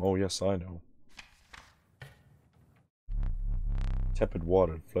 Oh yes, I know. Tepid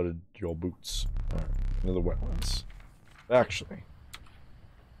water flooded your boots. Alright, into the wetlands. Actually,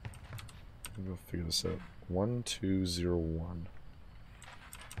 I'm gonna figure this out. 1201.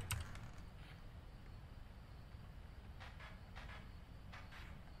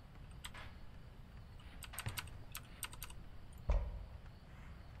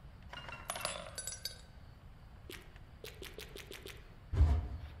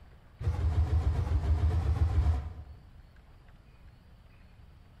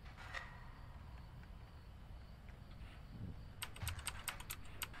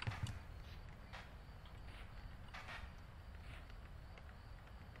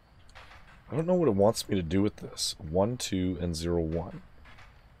 I don't know what it wants me to do with this. 1, 2, and 0, 1.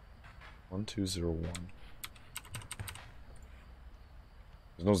 1, 2, 0, 1.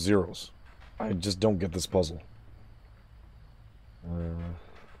 There's no zeros. I just don't get this puzzle.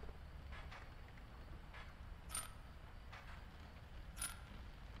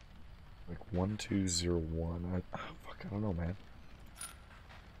 Like 1, 2, 0, 1. Fuck, I don't know, man.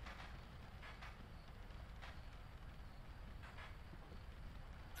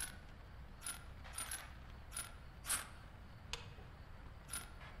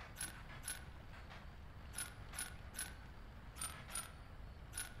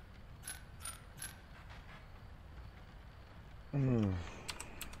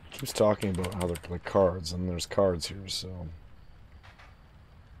 Keeps talking about how they're like cards, and there's cards here, so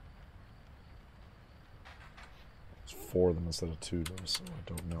there's 4 of them instead of 2 though, so I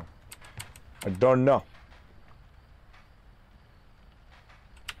don't know. I don't know.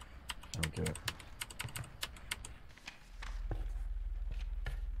 I don't get it.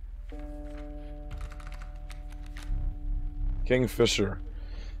 Kingfisher.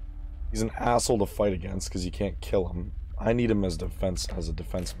 He's an asshole to fight against because you can't kill him. I need him as defense as a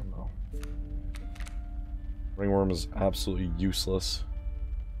defenseman though. Ringworm is absolutely useless.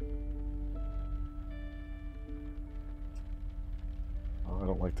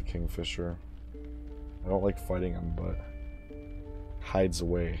 don't like the Kingfisher. I don't like fighting him, but hides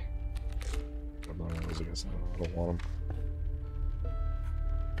away. I don't want him.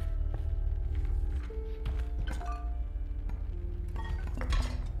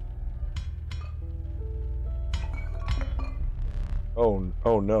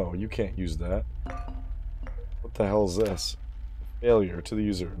 Oh no, you can't use that. What the hell is this? Failure to the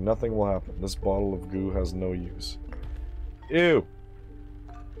user. Nothing will happen. This bottle of goo has no use. Ew!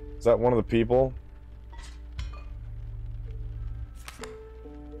 Is that one of the people?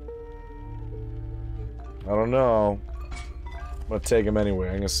 I don't know. I'm gonna take him anyway.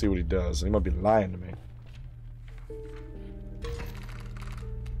 I'm gonna see what he does. He might be lying to me.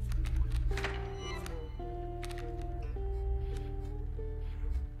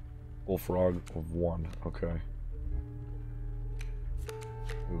 Bullfrog of 1. Okay.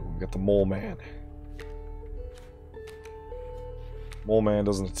 Ooh, we got the Mole Man. Mole Man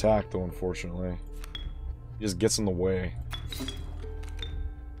doesn't attack though, unfortunately. He just gets in the way.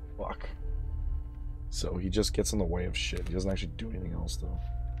 Fuck. So he just gets in the way of shit. He doesn't actually do anything else though.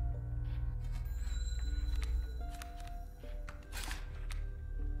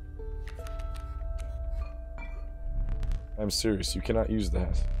 I'm serious, you cannot use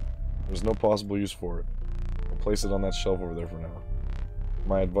that. There's no possible use for it. I'll place it on that shelf over there for now.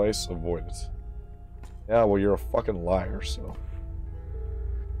 My advice, avoid it. Yeah, well, you're a fucking liar, so.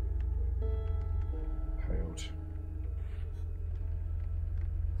 Coyote.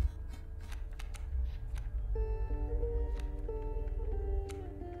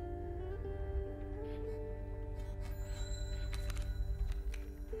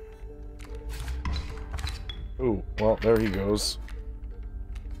 Ooh, well, there he goes.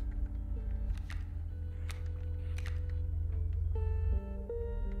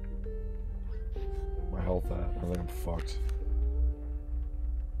 I think I'm fucked.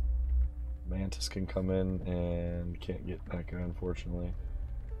 Mantis can come in and can't get that guy, unfortunately.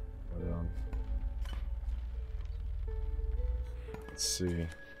 But, let's see.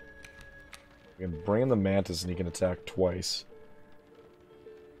 We can bring in the Mantis and he can attack twice.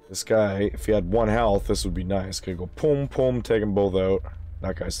 This guy, if he had 1 health, this would be nice. Could go boom, boom, take them both out.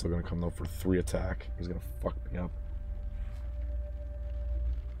 That guy's still gonna come though for 3 attack. He's gonna fuck me up.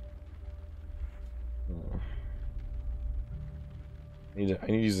 I need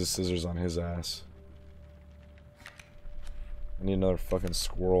to use the scissors on his ass. I need another fucking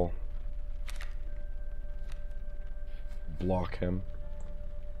squirrel. Block him.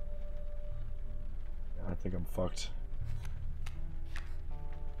 Yeah, I think I'm fucked.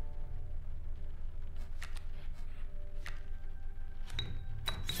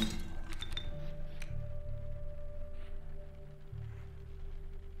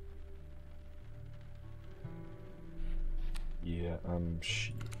 Yeah,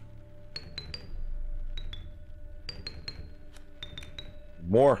 shit.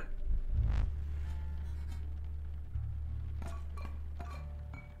 More.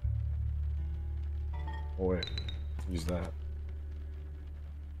 Oh wait, use that.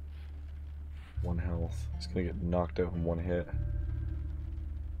 1 health. He's gonna get knocked out in 1 hit.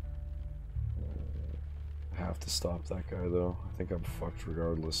 I have to stop that guy though. I think I'm fucked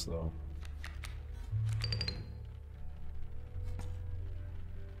regardless though.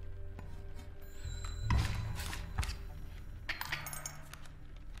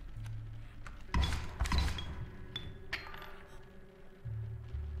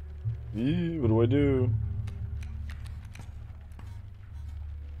 What do I do?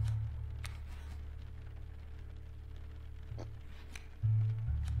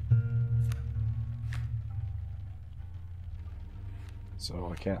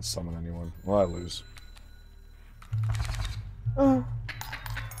 So I can't summon anyone. Well, I lose.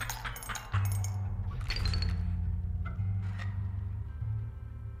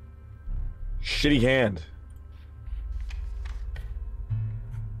 Shitty hand.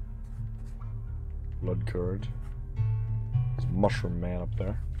 Blood card. There's Mushroom Man up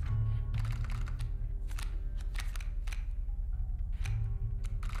there.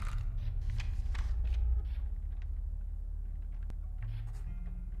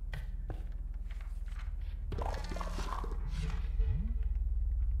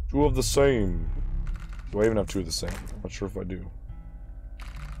 Two of the same. Do I even have 2 of the same? I'm not sure if I do.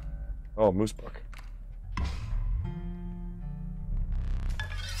 Oh, Moose Buck.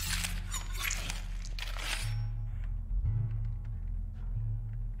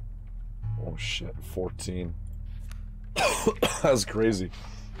 Oh shit, 14. That's crazy.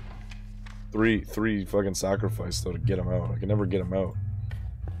 Three fucking sacrifice though to get him out. I can never get him out.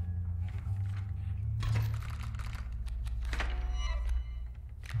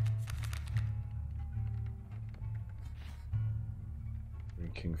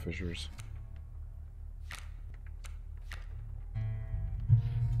 fucking kingfishers.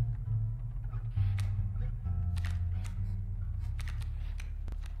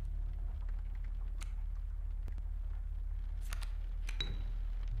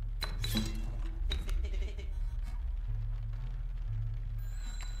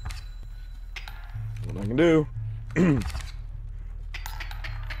 What I can do.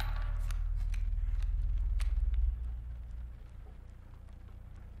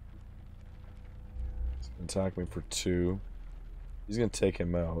 Attack me for 2. He's gonna take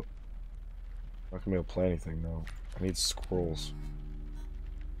him out. Not gonna be able to play anything though. I need squirrels.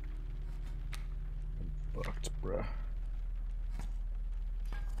 I'm fucked, bruh.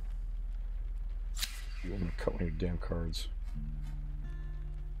 I'm gonna cut one of your damn cards.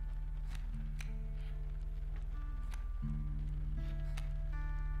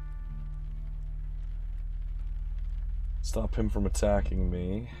 Stop him from attacking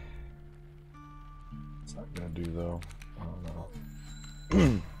me. What's that gonna do though? I don't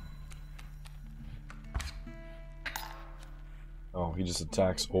know. Oh, he just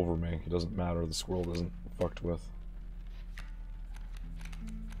attacks over me. It doesn't matter. The squirrel isn't fucked with.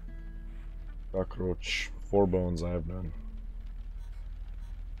 Cockroach. 4 bones. I have none.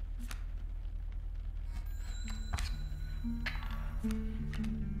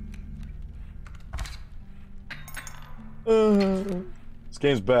 This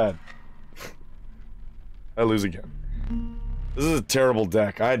game's bad. I lose again. This is a terrible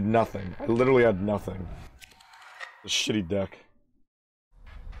deck. I had nothing. I literally had nothing. A shitty deck.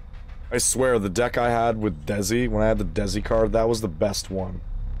 I swear, the deck I had with Desi, when I had the Desi card, that was the best one.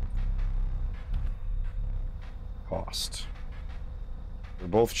 Cost. They're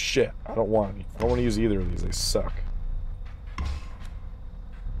both shit. I don't want any. I don't want to use either of these. They suck.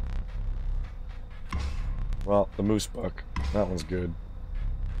 Well, the moose buck. That one's good.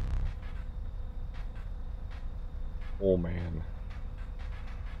 Oh man.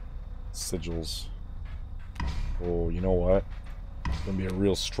 Sigils. Oh, you know what? It's gonna be a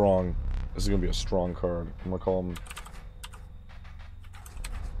real strong. This is gonna be a strong card. I'm gonna call him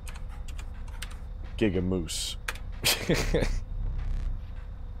Giga Moose.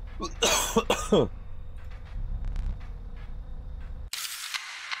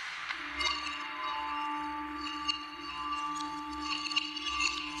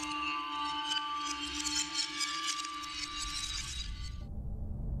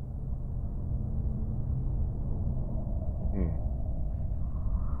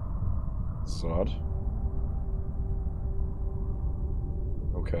 Odd.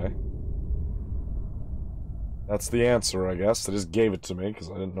 Okay. That's the answer, I guess. They just gave it to me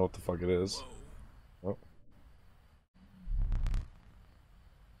because I didn't know what the fuck it is. Oh.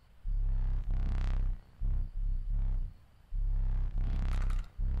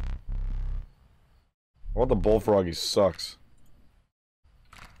 I want the bullfrog, he sucks.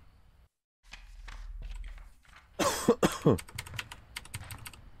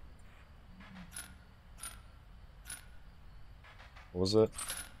 What was it?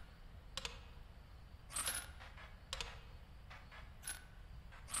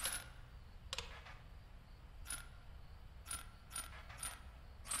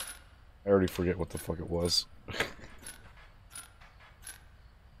 I already forget what the fuck it was.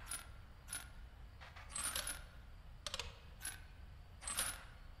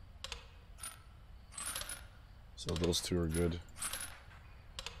 So those two are good.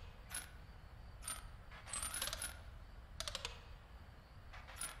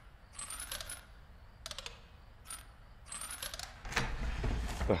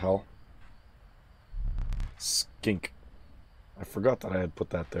 The hell? Skink. I forgot that I had put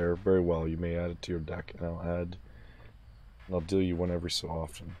that there. Very well, you may add it to your deck, and I'll deal you one every so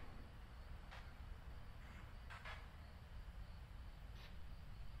often.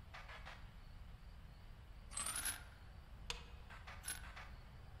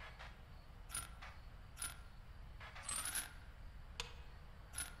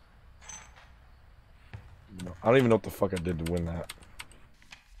 I don't even know what the fuck I did to win that.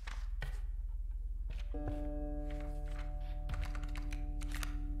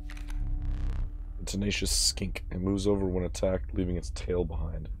 Tenacious skink. It moves over when attacked, leaving its tail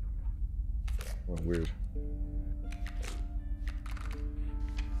behind. Oh, weird.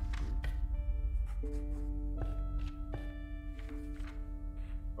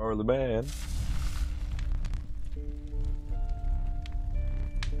 Harley man.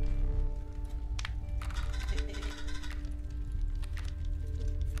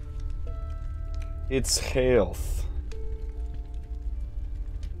 It's health.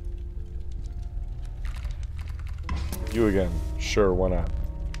 You again. Sure, why not?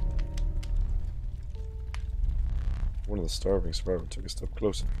 One of the starving survivors took a step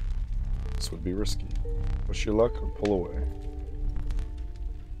closer. This would be risky. Push your luck or pull away.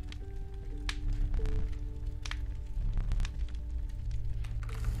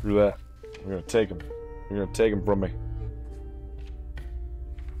 Screw that. We're gonna take him. You're gonna take him from me.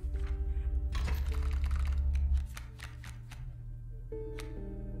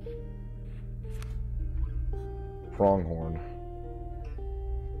 Pronghorn.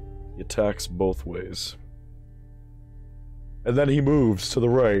 He attacks both ways. And then he moves to the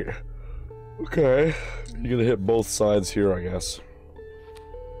right. Okay. You're gonna hit both sides here, I guess.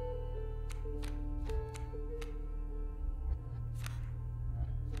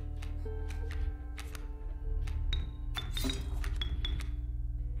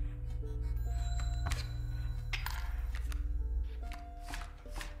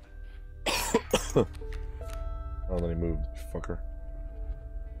 Oh, then he moved, you fucker.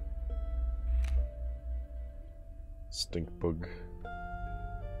 Stink bug.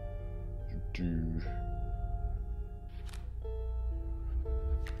 Do.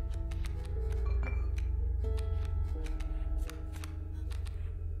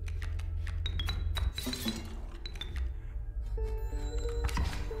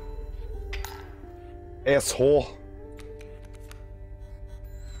 Asshole.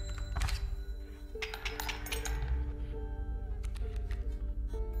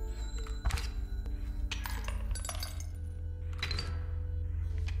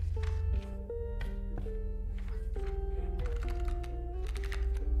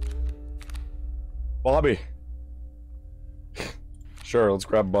 Bobby. Sure, let's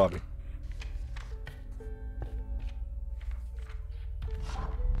grab Bobby.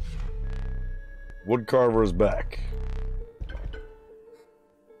 Woodcarver is back.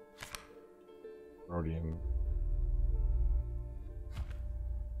 Already in.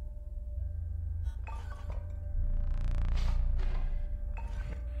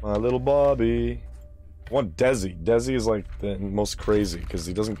 My little Bobby. I want Desi. Desi is like the most crazy because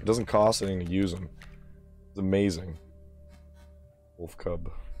it doesn't cost anything to use him. It's amazing. Wolf cub.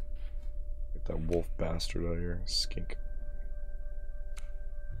 Get that wolf bastard out of here. Skink.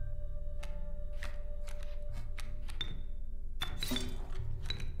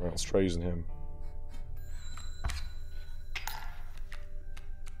 Alright, let's try using him.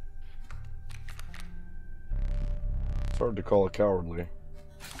 It's hard to call it cowardly.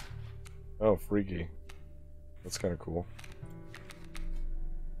 Oh, freaky. That's kind of cool.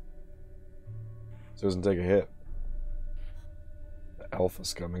 So it doesn't take a hit. The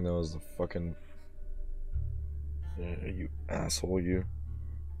alpha's coming though, is the fucking... Yeah, you asshole, you.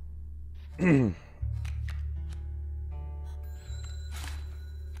 Yeah.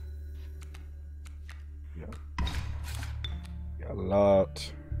 Got a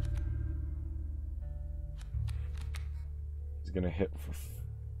lot. He's gonna hit for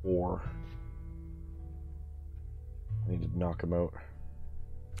 4. I need to knock him out.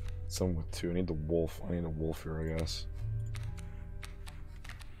 Some with 2. I need the wolf. I need a wolf here, I guess.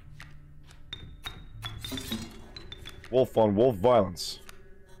 Wolf on wolf violence.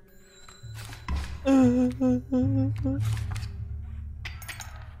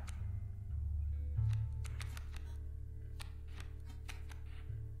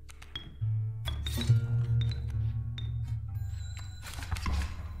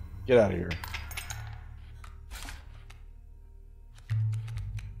 Get out of here.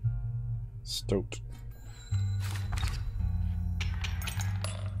 Stoked.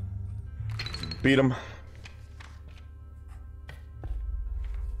 Beat him.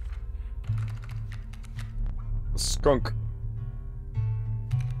 The skunk.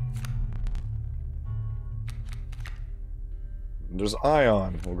 There's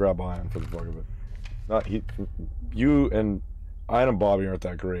Ion. We'll grab Ion for the fuck of it. Not he. You and Ion and Bobby aren't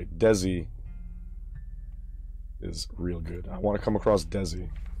that great. Desi is real good. I want to come across Desi.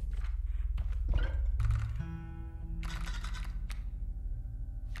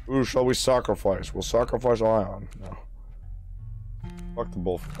 Who shall we sacrifice? We'll sacrifice Ion. No. Fuck the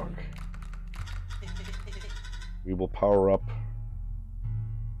bullfrog. We will power up.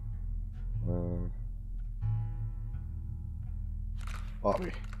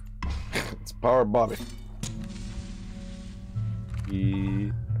 Bobby. Let's power up Bobby.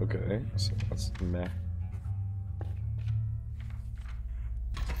 Okay, so that's meh.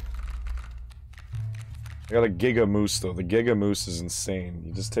 I got a Giga Moose though. The Giga Moose is insane.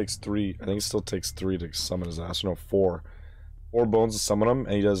 He just takes 3. I think it still takes 3 to summon his ass. No, 4. 4 bones to summon him,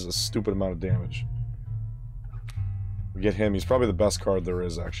 and he does a stupid amount of damage. We get him. He's probably the best card there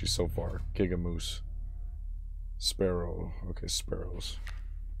is actually so far. Giga Moose. Sparrow. Okay, sparrows.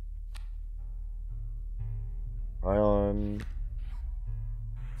 Ion.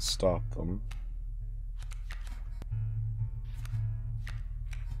 Stop them.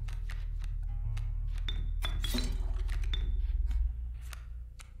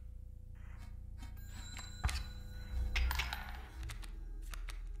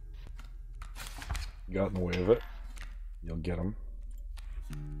 Got in the way of it. You'll get him.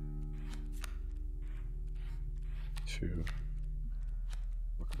 2.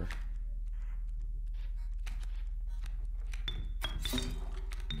 Looker.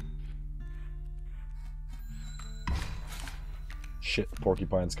 Shit, the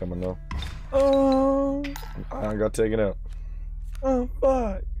porcupine's coming though. Oh, I got taken out. Oh,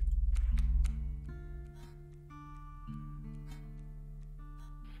 fuck.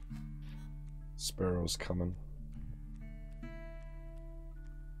 Sparrow's coming.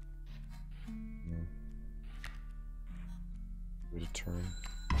 Way to turn.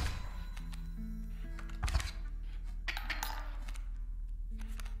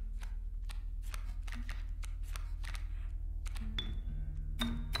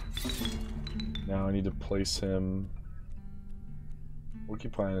 Now I need to place him.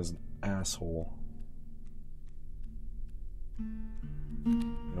 Porcupine is an asshole.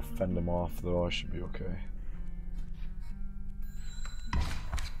 I'm gonna fend him off though, I should be okay.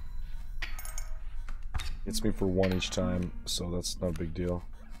 Hits me for 1 each time, so that's not a big deal.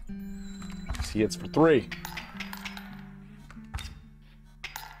 He hits for 3!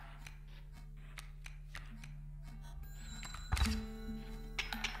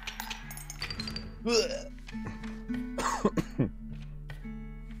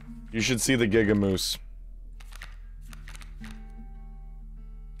 You should see the Giga Moose.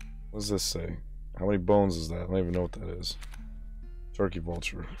 What does this say? How many bones is that? I don't even know what that is. Turkey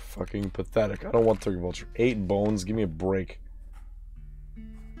vulture. Fucking pathetic. I don't want turkey vulture. 8 bones? Give me a break.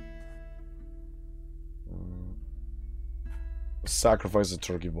 Sacrifice a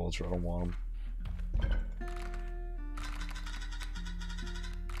turkey vulture. I don't want him.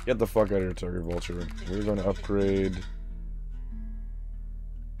 Get the fuck out of here, turkey vulture. We're gonna upgrade.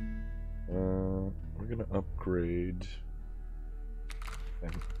 We're gonna upgrade.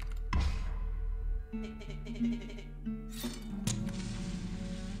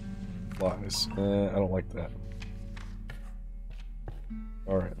 Flies. I don't like that.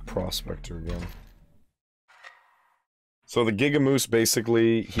 Alright, Prospector again. So the Giga Moose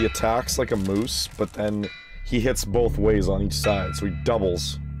basically, he attacks like a moose, but then he hits both ways on each side, so he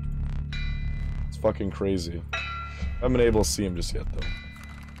doubles. It's fucking crazy. I haven't been able to see him just yet, though.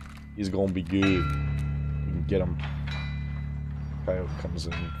 He's gonna be good. You can get him. Coyote comes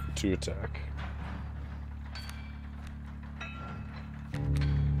in for 2 attack.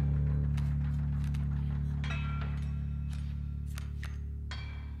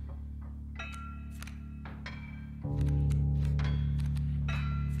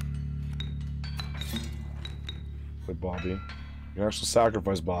 Play Bobby. You can actually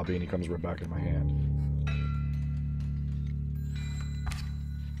sacrifice Bobby and he comes right back in my hand.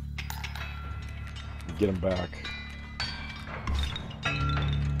 Get him back.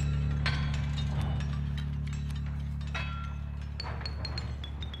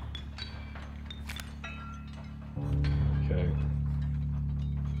 Okay.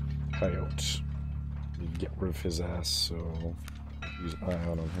 Coyote. You get rid of his ass, so use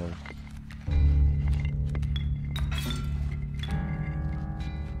Ion on him.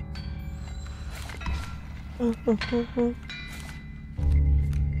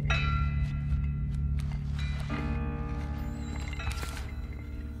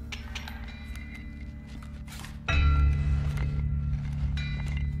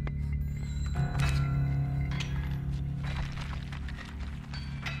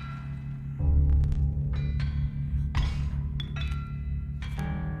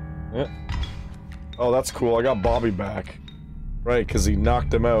 Oh, that's cool. I got Bobby back. Right, because he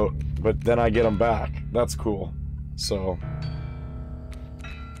knocked him out, but then I get him back. That's cool. So...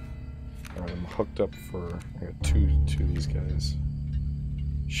 Alright, I'm hooked up for... I got two of these guys.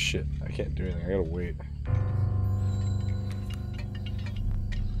 Shit, I can't do anything. I gotta wait.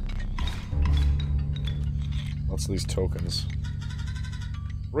 Lots of these tokens.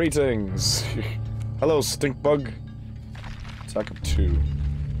 Ratings! Hello, stink bug. Attack of 2.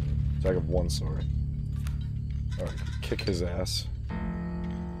 Attack of 1, sorry. Alright, kick his ass.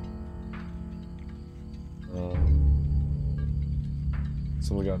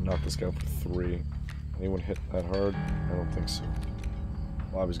 Someone gotta knock this guy out for 3. Anyone hit that hard? I don't think so.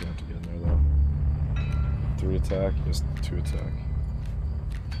 Bobby's gonna have to get in there though. 3 attack, just 2 attack.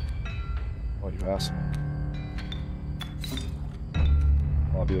 Oh, you asshole.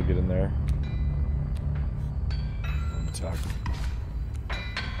 Bobby will get in there. attack.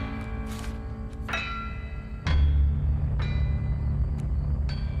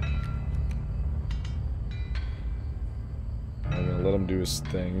 I'm gonna let him do his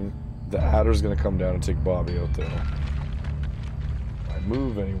thing. The adder's gonna come down and take Bobby out though. If I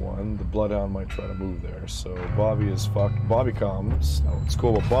move anyone, the Bloodhound might try to move there. So Bobby is fucked. Bobby comes. Now what's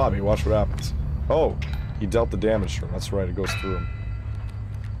cool about Bobby, watch what happens. Oh, he dealt the damage to him. That's right, it goes through him.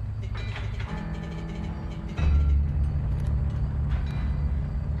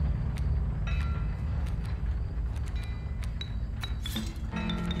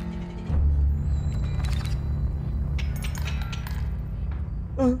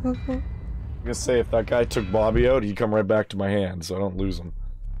 I'm gonna say, if that guy took Bobby out, he'd come right back to my hand, so I don't lose him.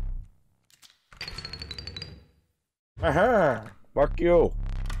 Aha! Fuck you!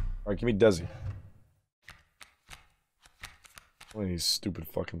 Alright, give me Desi. One of these stupid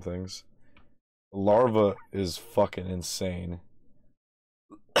fucking things. Larva is fucking insane.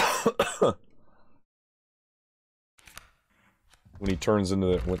 When he turns into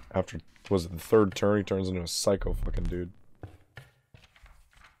the... after... was it the third turn, he turns into a psycho fucking dude.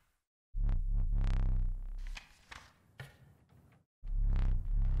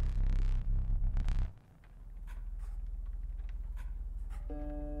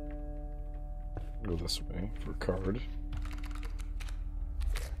 Go this way for a card.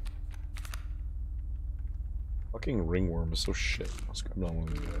 Fucking ringworm is so shit. Let's grab on one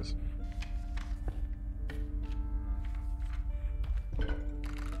of these guys.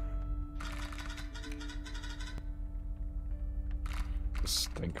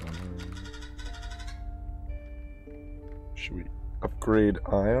 Stink on her. Should we upgrade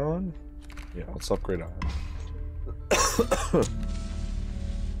Ion? Yeah, let's upgrade Ion. What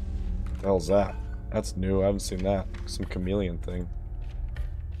the hell's that? That's new, I haven't seen that. Some chameleon thing.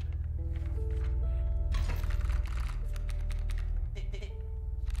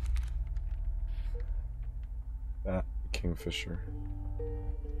 That kingfisher.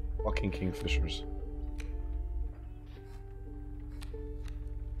 Fucking kingfishers.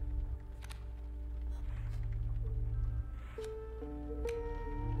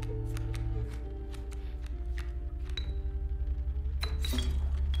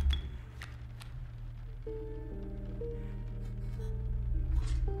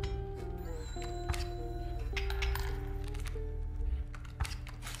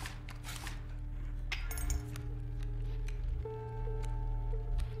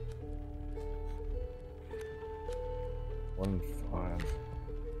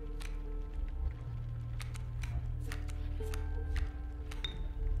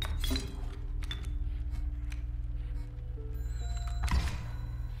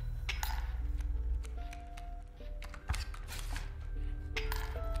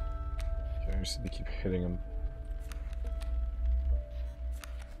 I just need to keep hitting him.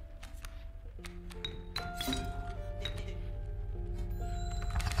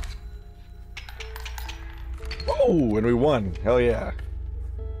 Oh, and we won. Hell yeah.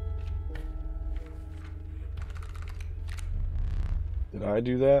 Did I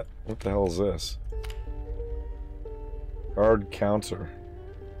do that? What the hell is this? Card counter.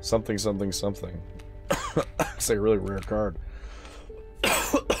 Something, something, something. It's like a really rare card.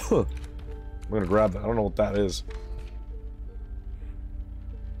 I'm gonna grab that. I don't know what that is.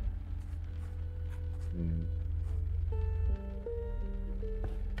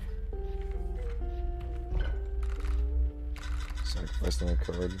 Sacrificing a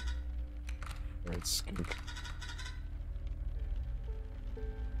card. Alright, skink.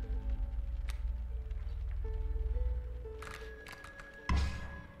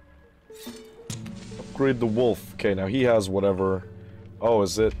 Upgrade the wolf. Okay, now he has whatever. Oh,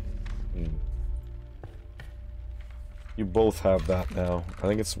 is it? You both have that now. I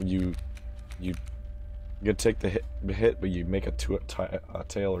think it's you can take the hit, but you make a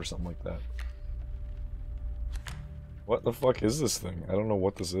tail or something like that. What the fuck is this thing? I don't know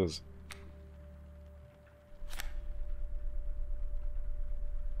what this is.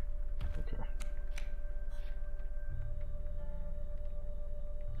 Okay.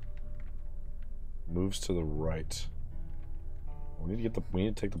 Moves to the right. We need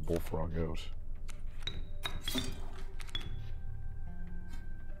to take the bullfrog out.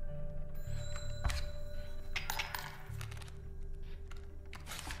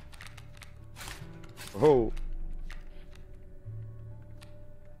 Oh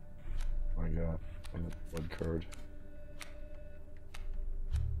my god, and a blood card.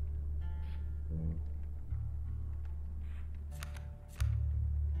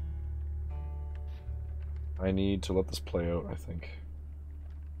 I need to let this play out, I think.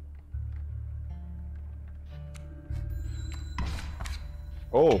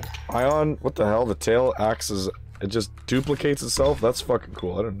 Oh, Ion, what the hell? The tail acts as, it just duplicates itself? That's fucking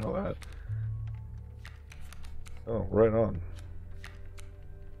cool, I didn't know that. Oh, right on.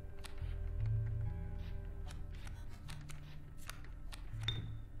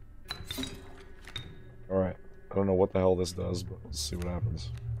 Alright, I don't know what the hell this does, but let's see what happens.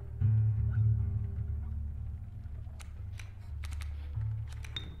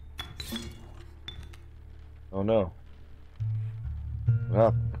 Oh no. What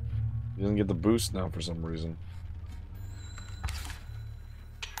happened? He doesn't get the boost now for some reason.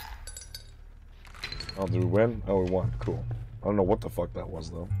 Oh, did we win? Oh, we won. Cool. I don't know what the fuck that was,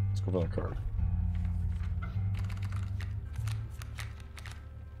 though. Let's go for that card.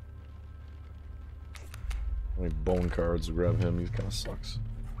 How many bone cards to grab him? He kind of sucks.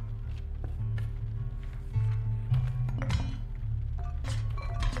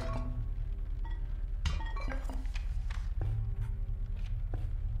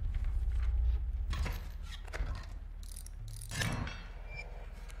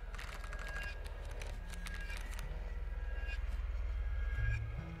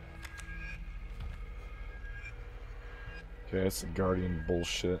 Okay, it's the Guardian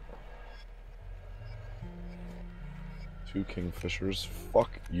bullshit. 2 Kingfishers.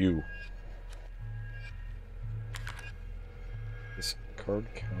 Fuck you. This card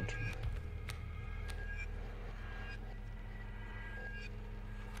counter.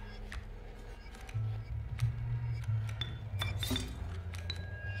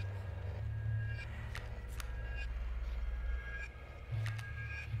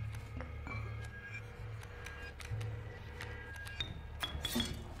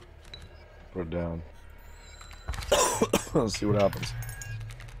 Put it down. Let's see what happens.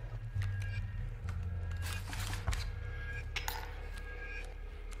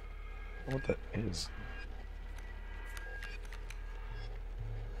 I don't know what that is.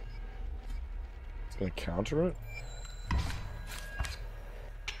 It's gonna counter it?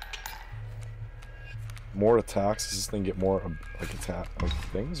 More attacks? Does this thing get more like attack like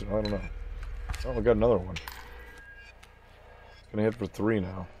things? I don't know. Oh, we got another one. It's gonna hit for 3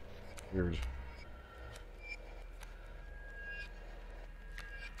 now. Weird.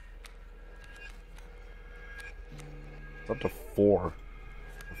 It's up to 4.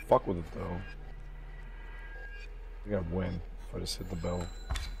 Fuck with it though. I think I'd win if I just hit the bell.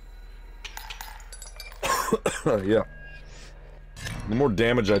 Yeah. The more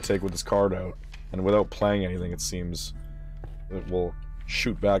damage I take with this card out, and without playing anything, it seems it will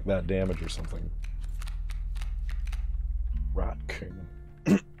shoot back that damage or something. Rat King.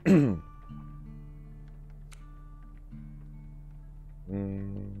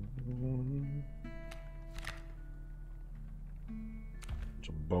 Bunch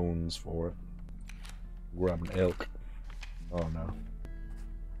of bones for it. Grab an elk. Oh no.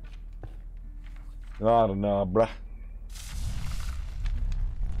 I don't know, bruh.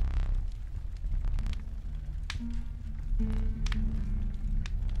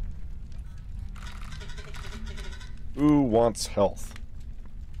 Who wants health?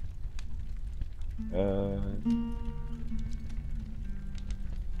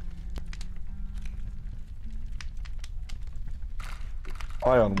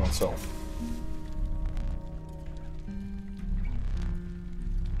 Ion wants health.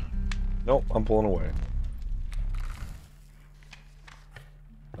 Nope, I'm pulling away.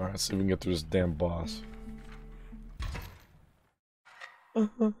 Alright, let's see if we can get through this damn boss.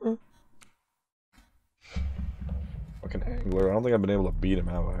 Fucking angler. I don't think I've been able to beat him,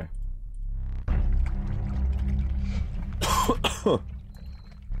 have I?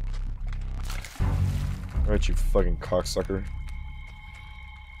 Alright, you fucking cocksucker.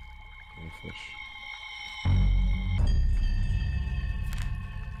 Fish.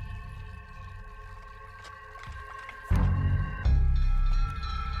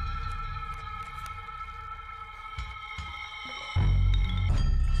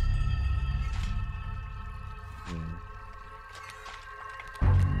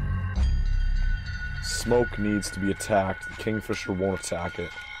 Smoke needs to be attacked. The Kingfisher won't attack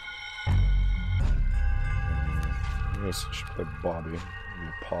it. I guess I should play Bobby. Maybe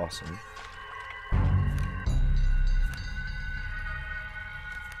Possum.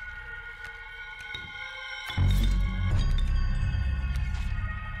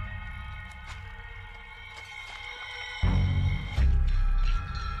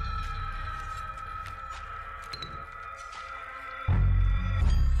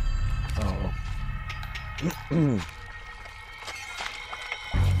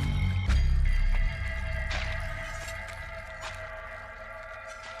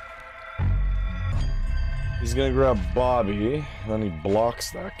 He's gonna grab Bobby, and then he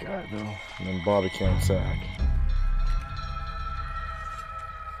blocks that guy, though. And then Bobby can't attack.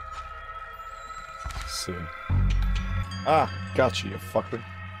 Let's see. Ah, gotcha, you fucker.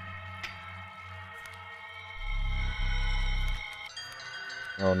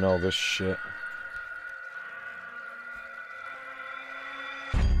 Oh no, this shit.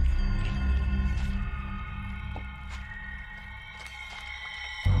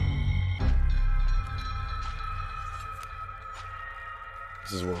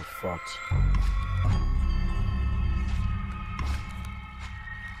 This is where we're fucked.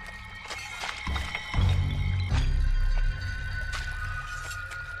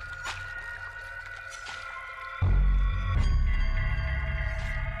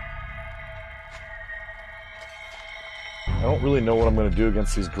 I don't really know what I'm gonna do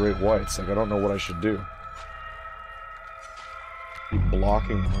against these great whites. Like, I don't know what I should do. Keep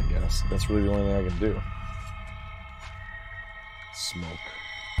blocking them, I guess. That's really the only thing I can do. Smoke.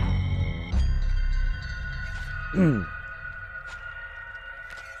 I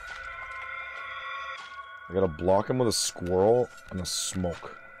gotta block him with a squirrel and a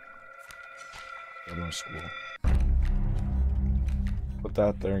smoke. Another squirrel. Put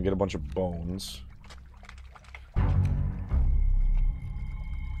that there and get a bunch of bones.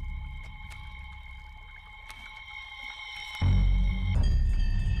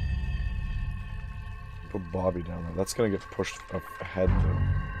 Put Bobby down there. That's gonna get pushed up ahead though.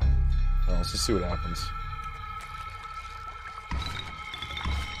 Oh, let's just see what happens.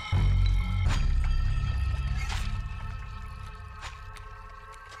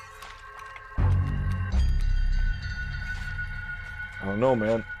 I don't know,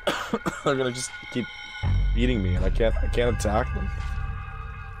 man. They're gonna just keep beating me, and I can't attack them.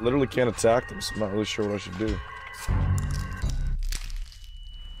 Literally can't attack them, so I'm not really sure what I should do.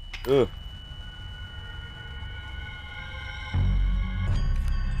 Ugh.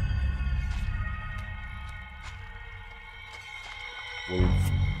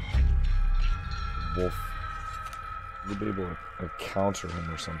 Wolf. You'd be able to counter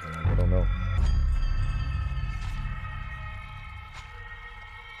him or something. Like, I don't know.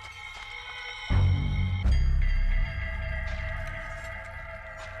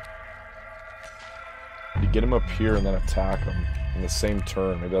 You get him up here and then attack him in the same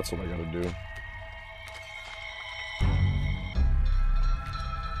turn. Maybe that's what I gotta do.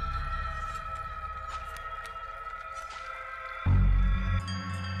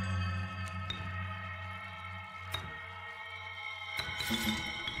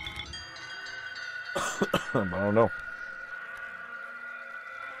 I don't know.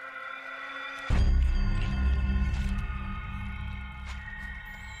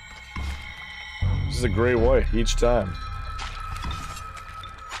 This is a gray white each time.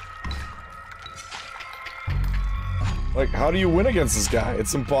 Like, how do you win against this guy?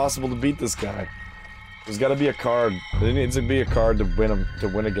 It's impossible to beat this guy. There's got to be a card. There needs to be a card to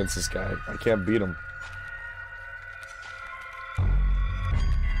win against this guy. I can't beat him.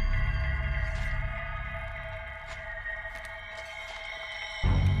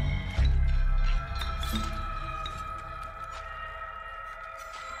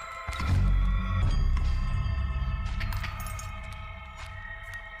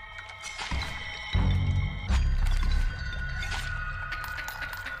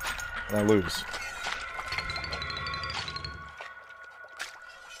 And I lose.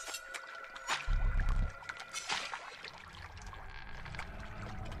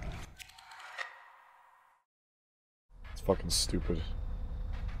 It's fucking stupid.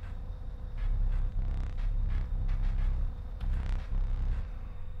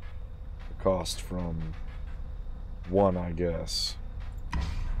 The cost from 1, I guess. How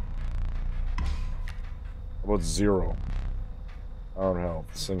about 0? I don't know.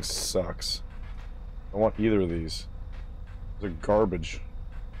 This thing sucks. I don't want either of these. They're garbage.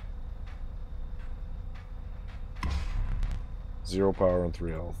 0 power and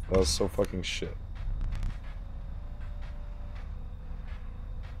 3 health. That was so fucking shit.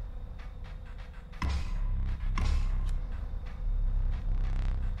 I'm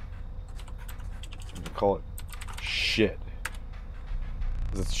gonna call it shit.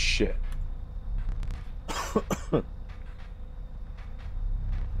 'Cause it's shit.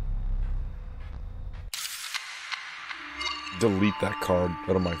 Delete that card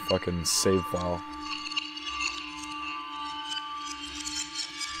out of my fucking save file.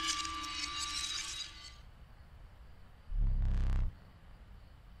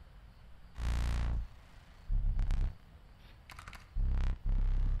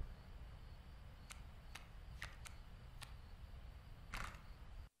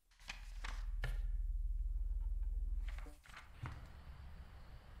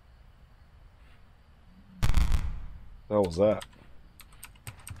 The hell was that?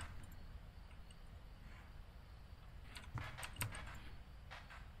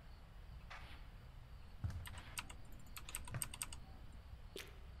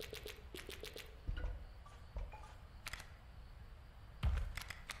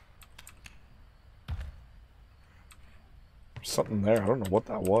 Something there. I don't know what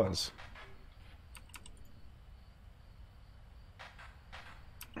that was.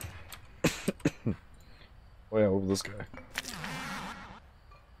 Oh yeah, over this guy.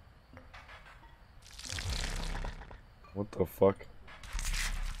 What the fuck?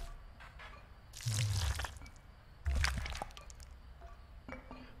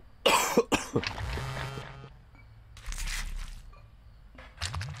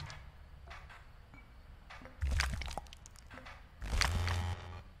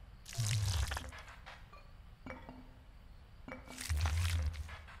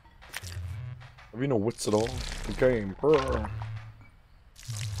 Have you no wits at all? The game. Brr.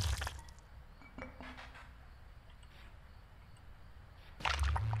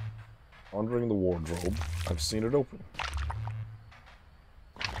 Wandering the wardrobe. I've seen it open.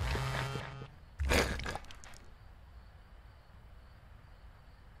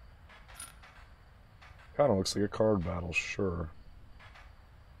 Kinda looks like a card battle, sure.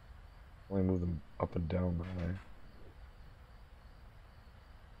 Only move them up and down that way.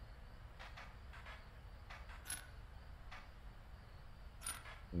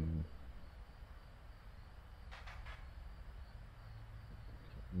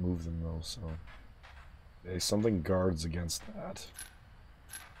 Move them though, so. Okay, something guards against that.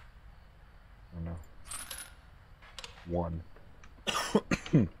 I don't know. One.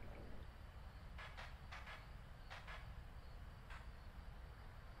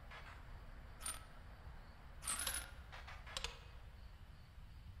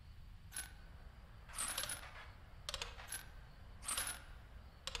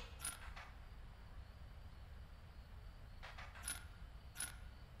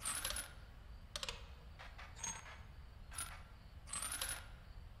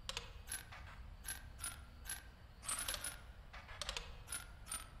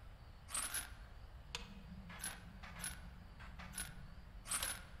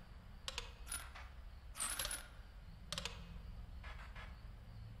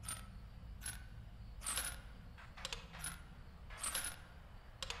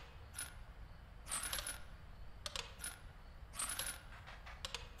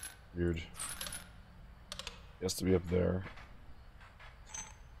 Weird. He has to be up there.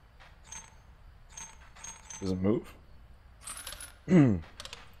 Does it move?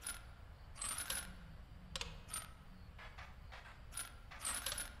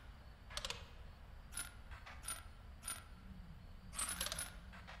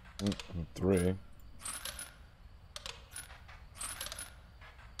 3.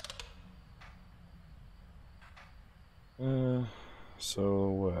 So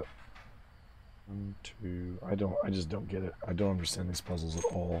what? 1, 2. I just don't get it. I don't understand these puzzles at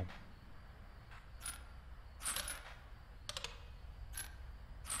all.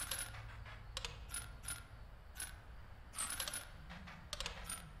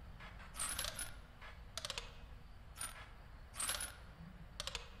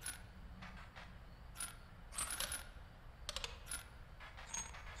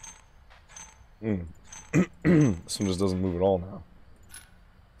 This one just doesn't move at all now.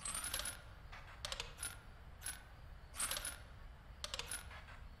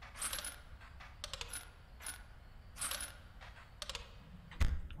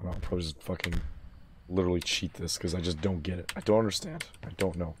 I'll probably just fucking literally cheat this because I just don't get it. I don't understand. I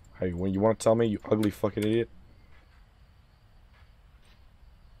don't know. Hey, when you want to tell me, you ugly fucking idiot?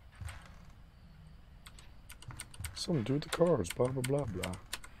 Something to do with the cars, blah blah blah blah.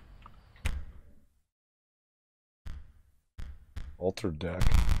 Alter deck.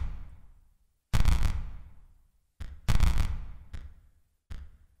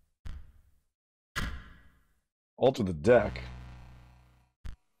 Alter the deck.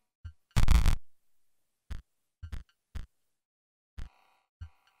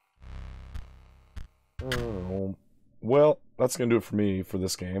 Oh, well, that's gonna do it for me for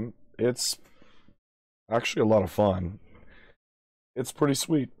this game. It's actually a lot of fun. It's pretty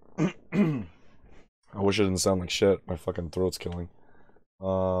sweet. I wish it didn't sound like shit. My fucking throat's killing.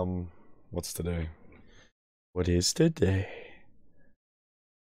 What's today? What is today?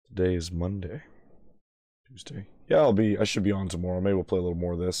 Today is Monday. Tuesday. Yeah, I should be on tomorrow. Maybe we'll play a little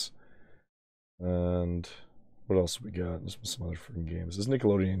more of this. And what else we got? Just some other freaking games. This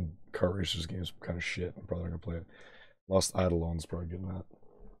Nickelodeon Kart Racers game is kind of shit. I'm probably not gonna play it. Lost Eidolon's probably getting that.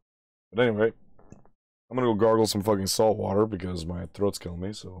 But anyway, I'm gonna go gargle some fucking salt water because my throat's killing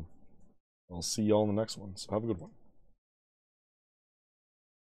me, so I'll see y'all in the next one. So have a good one.